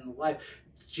 and the life.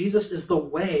 Jesus is the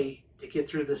way to get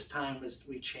through this time as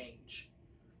we change.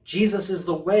 Jesus is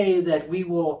the way that we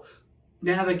will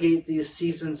navigate these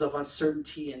seasons of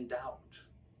uncertainty and doubt.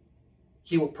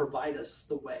 He will provide us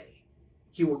the way.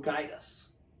 He will guide us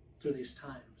through these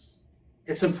times.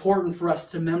 It's important for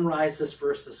us to memorize this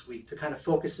verse this week, to kind of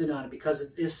focus in on it, because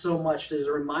it is so much. There's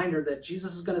a reminder that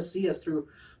Jesus is going to see us through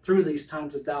these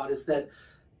times of doubt. Is that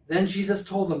then Jesus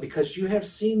told them, because you have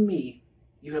seen me,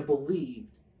 you have believed.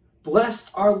 Blessed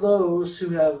are those who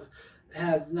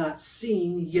have not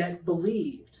seen yet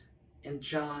believed. In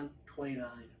John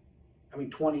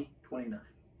 20:29.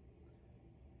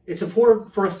 It's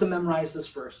important for us to memorize this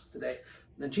verse today.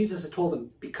 And Jesus had told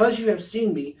them, because you have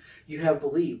seen me, you have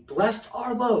believed. Blessed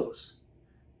are those,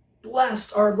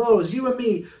 you and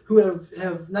me, who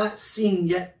have not seen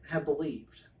yet have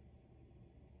believed.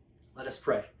 Let us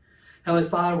pray. Heavenly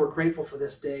Father, we're grateful for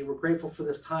this day. We're grateful for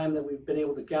this time that we've been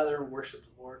able to gather and worship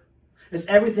the Lord. As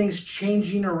everything's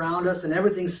changing around us and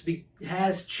everything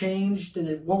has changed and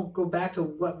it won't go back to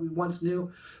what we once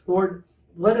knew, Lord,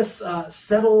 let us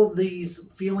settle these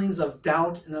feelings of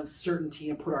doubt and uncertainty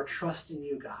and put our trust in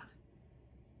you, God.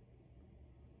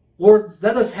 Lord,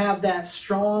 let us have that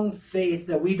strong faith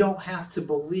that we don't have to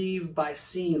believe by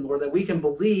seeing, Lord, that we can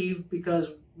believe because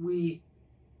we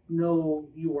know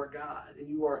you are God and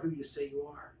you are who you say you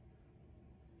are.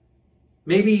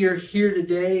 Maybe you're here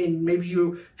today and maybe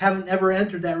you haven't ever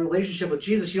entered that relationship with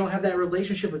Jesus. You don't have that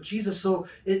relationship with Jesus, so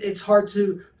it's hard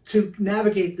to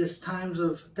navigate these times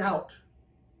of doubt.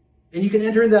 And you can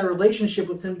enter into that relationship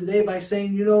with him today by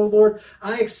saying, you know, Lord,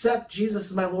 I accept Jesus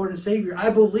as my Lord and Savior. I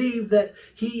believe that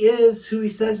he is who he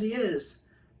says he is.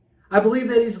 I believe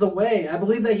that he's the way. I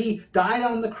believe that he died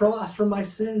on the cross for my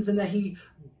sins and that he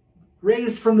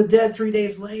raised from the dead 3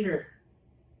 days later.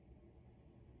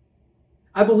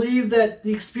 I believe that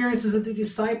the experiences that the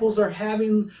disciples are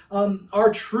having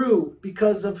are true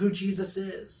because of who Jesus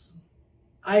is.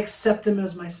 I accept him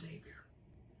as my Savior.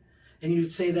 And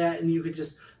you'd say that and you could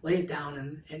just lay it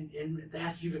down and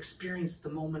that you've experienced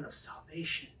the moment of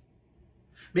salvation.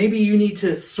 Maybe you need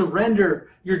to surrender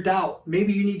your doubt.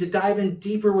 Maybe you need to dive in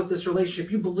deeper with this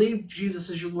relationship. You believe Jesus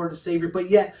is your Lord and Savior, but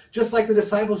yet, just like the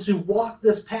disciples who walked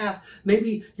this path,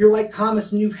 maybe you're like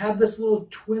Thomas and you've had this little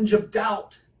twinge of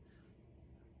doubt.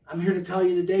 I'm here to tell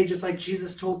you today, just like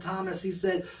Jesus told Thomas, he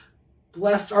said,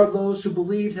 blessed are those who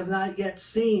believed, have not yet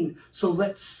seen. So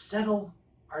let's settle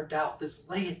our doubt. Let's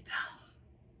lay it down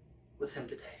with him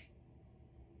today.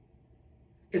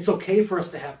 It's okay for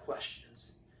us to have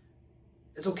questions.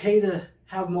 It's okay to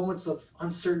have moments of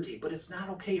uncertainty, but it's not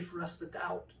okay for us to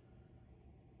doubt.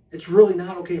 It's really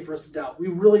not okay for us to doubt.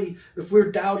 If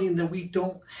we're doubting, then we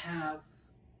don't have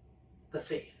the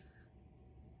faith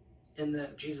in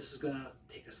that Jesus is going to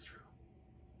take us through.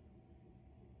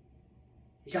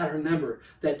 You got to remember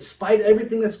that despite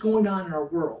everything that's going on in our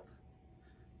world,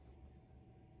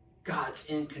 God's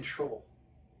in control.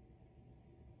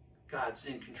 God's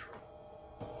in control.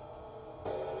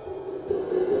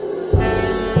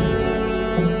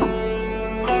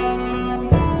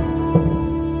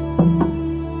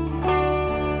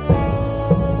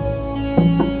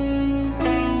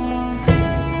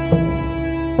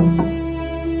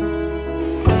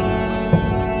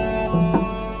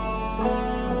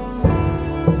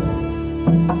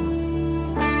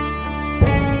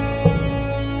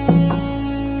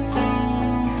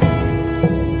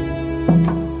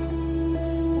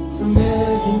 From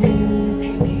heaven you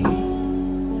can hear.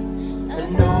 I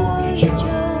know you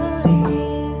join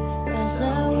me as I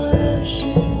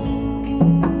worship.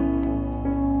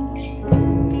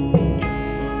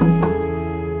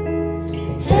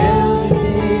 Held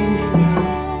within your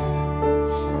light,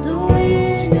 the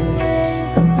wind and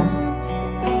waves will come,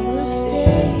 I will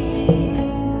stay.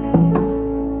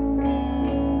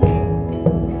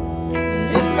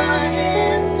 Lift my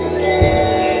hands to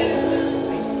heaven,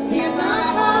 hear my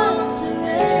heart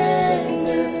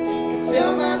surrender.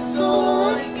 Tell my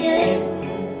soul again,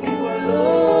 you are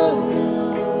Lord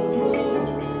of all.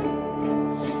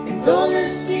 And though the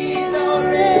seas are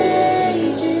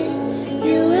raging,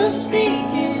 you will speak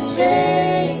and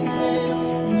tame them.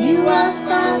 In you I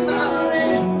find my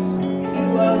rest, you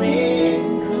are in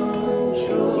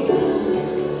control.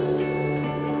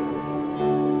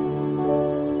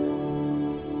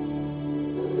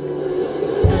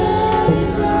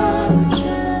 Valleys are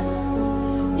just,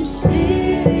 your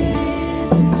spirit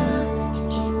is enough to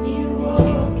keep me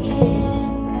walking.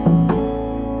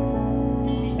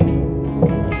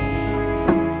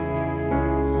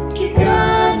 You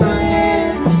guide my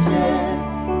every step,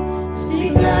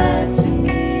 speak life to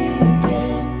me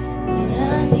again when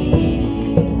I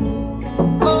need you.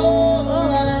 Oh,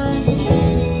 I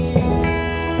need you.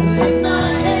 Lift my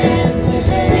hands to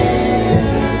heaven,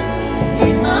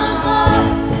 hear my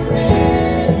heart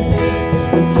surrender.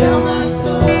 Tell my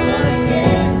soul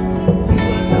again, you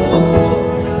are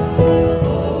Lord of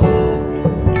all.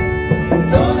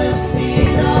 Though the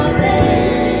seas are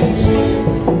raging,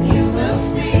 you will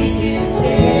speak and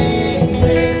tame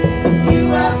them. In you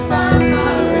I find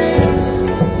my rest,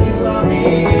 you are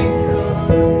in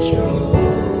control.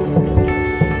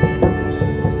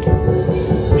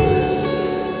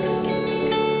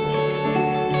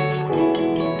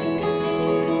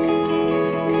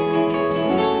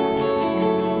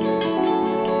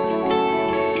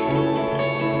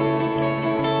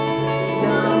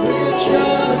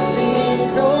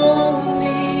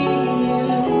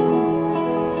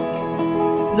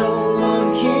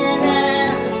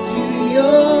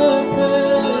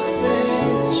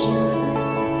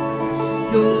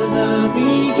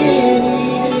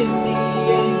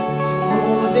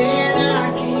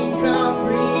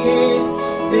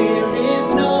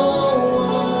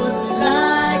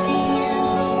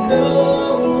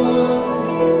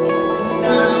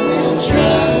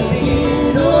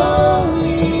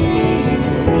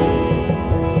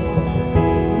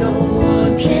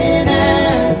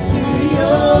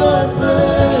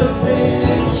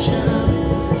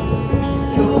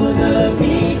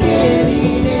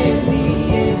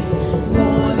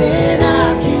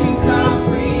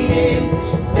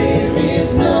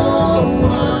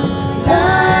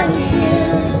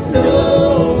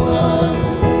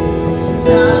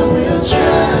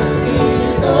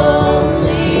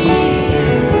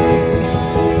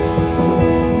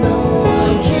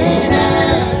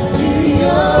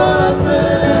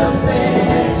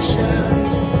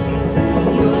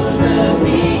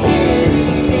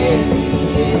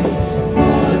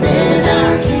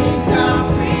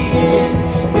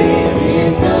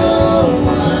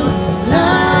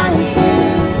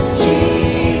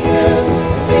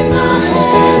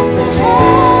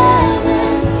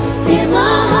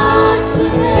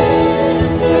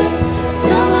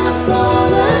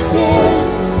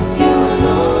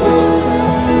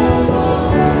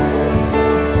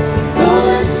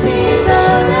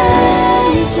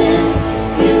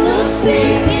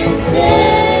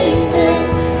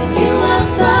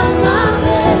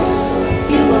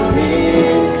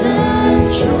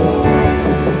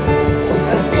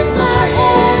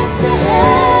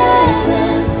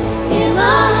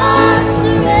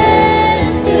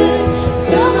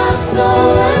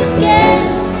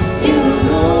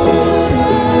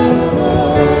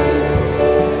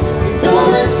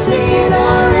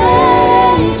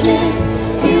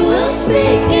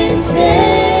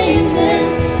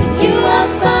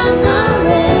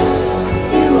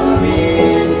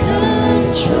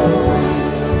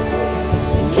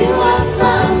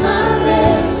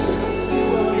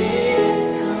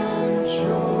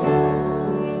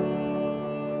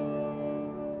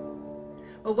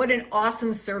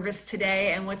 awesome service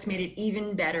today, and what's made it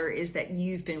even better is that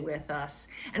you've been with us.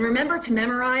 And remember to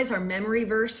memorize our memory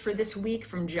verse for this week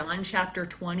from John chapter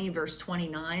 20, verse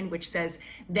 29, which says,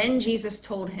 "Then Jesus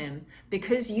told him,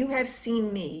 'Because you have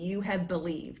seen me, you have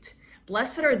believed.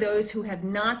 Blessed are those who have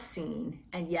not seen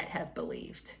and yet have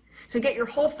believed.'" So get your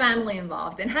whole family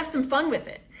involved and have some fun with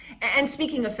it. And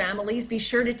speaking of families, be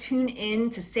sure to tune in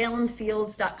to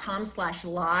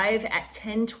salemfields.com/live at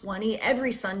 10:20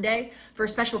 every Sunday for a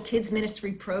special kids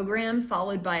ministry program,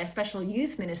 followed by a special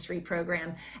youth ministry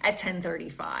program at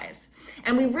 10:35.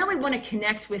 And we really want to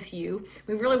connect with you.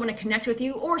 We really want to connect with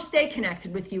you or stay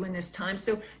connected with you in this time.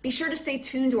 So be sure to stay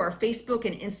tuned to our Facebook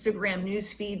and Instagram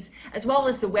news feeds, as well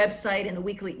as the website and the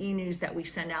weekly e-news that we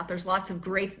send out. There's lots of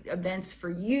great events for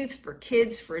youth, for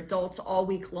kids, for adults all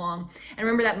week long. And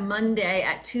remember that Monday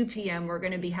at 2 p.m., we're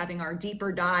going to be having our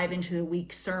deeper dive into the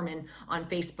week's sermon on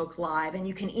Facebook Live. And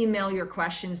you can email your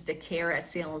questions to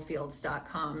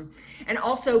care@salemfields.com. And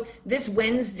also this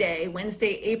Wednesday,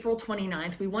 April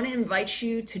 29th, we want to invite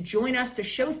you to join us to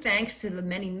show thanks to the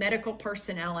many medical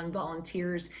personnel and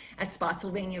volunteers at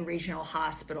Spotsylvania Regional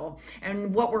Hospital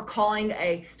and what we're calling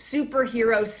a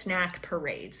superhero snack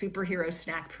parade.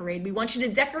 We want you to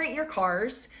decorate your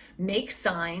cars, make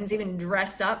signs, even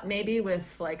dress up maybe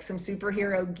with like some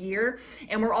superhero gear.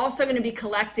 And we're also going to be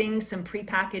collecting some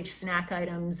prepackaged snack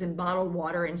items and bottled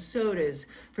water and sodas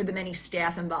for the many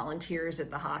staff and volunteers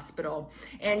at the hospital.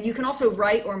 And you can also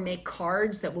write or make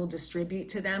cards that we'll distribute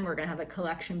to them. We're going to have a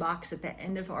collection box at the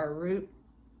end of our route.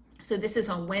 So this is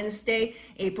on Wednesday,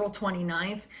 April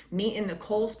 29th. Meet in the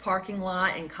Kohl's parking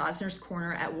lot in Cosner's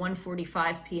Corner at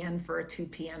 1:45 p.m. for a 2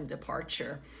 p.m.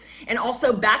 departure. And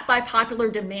also back by popular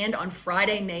demand on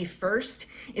Friday, May 1st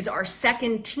is our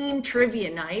second team trivia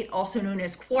night, also known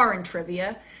as Quarren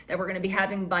Trivia, that we're going to be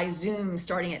having by Zoom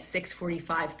starting at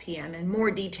 6:45 p.m. And more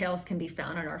details can be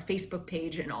found on our Facebook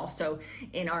page and also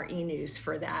in our e-news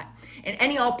for that. And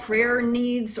any all prayer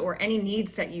needs or any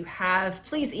needs that you have,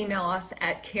 please email us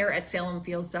at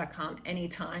care@salemfields.com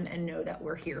anytime and know that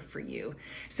we're here for you.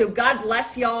 So God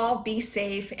bless y'all, be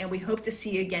safe, and we hope to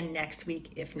see you again next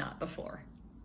week, if not before.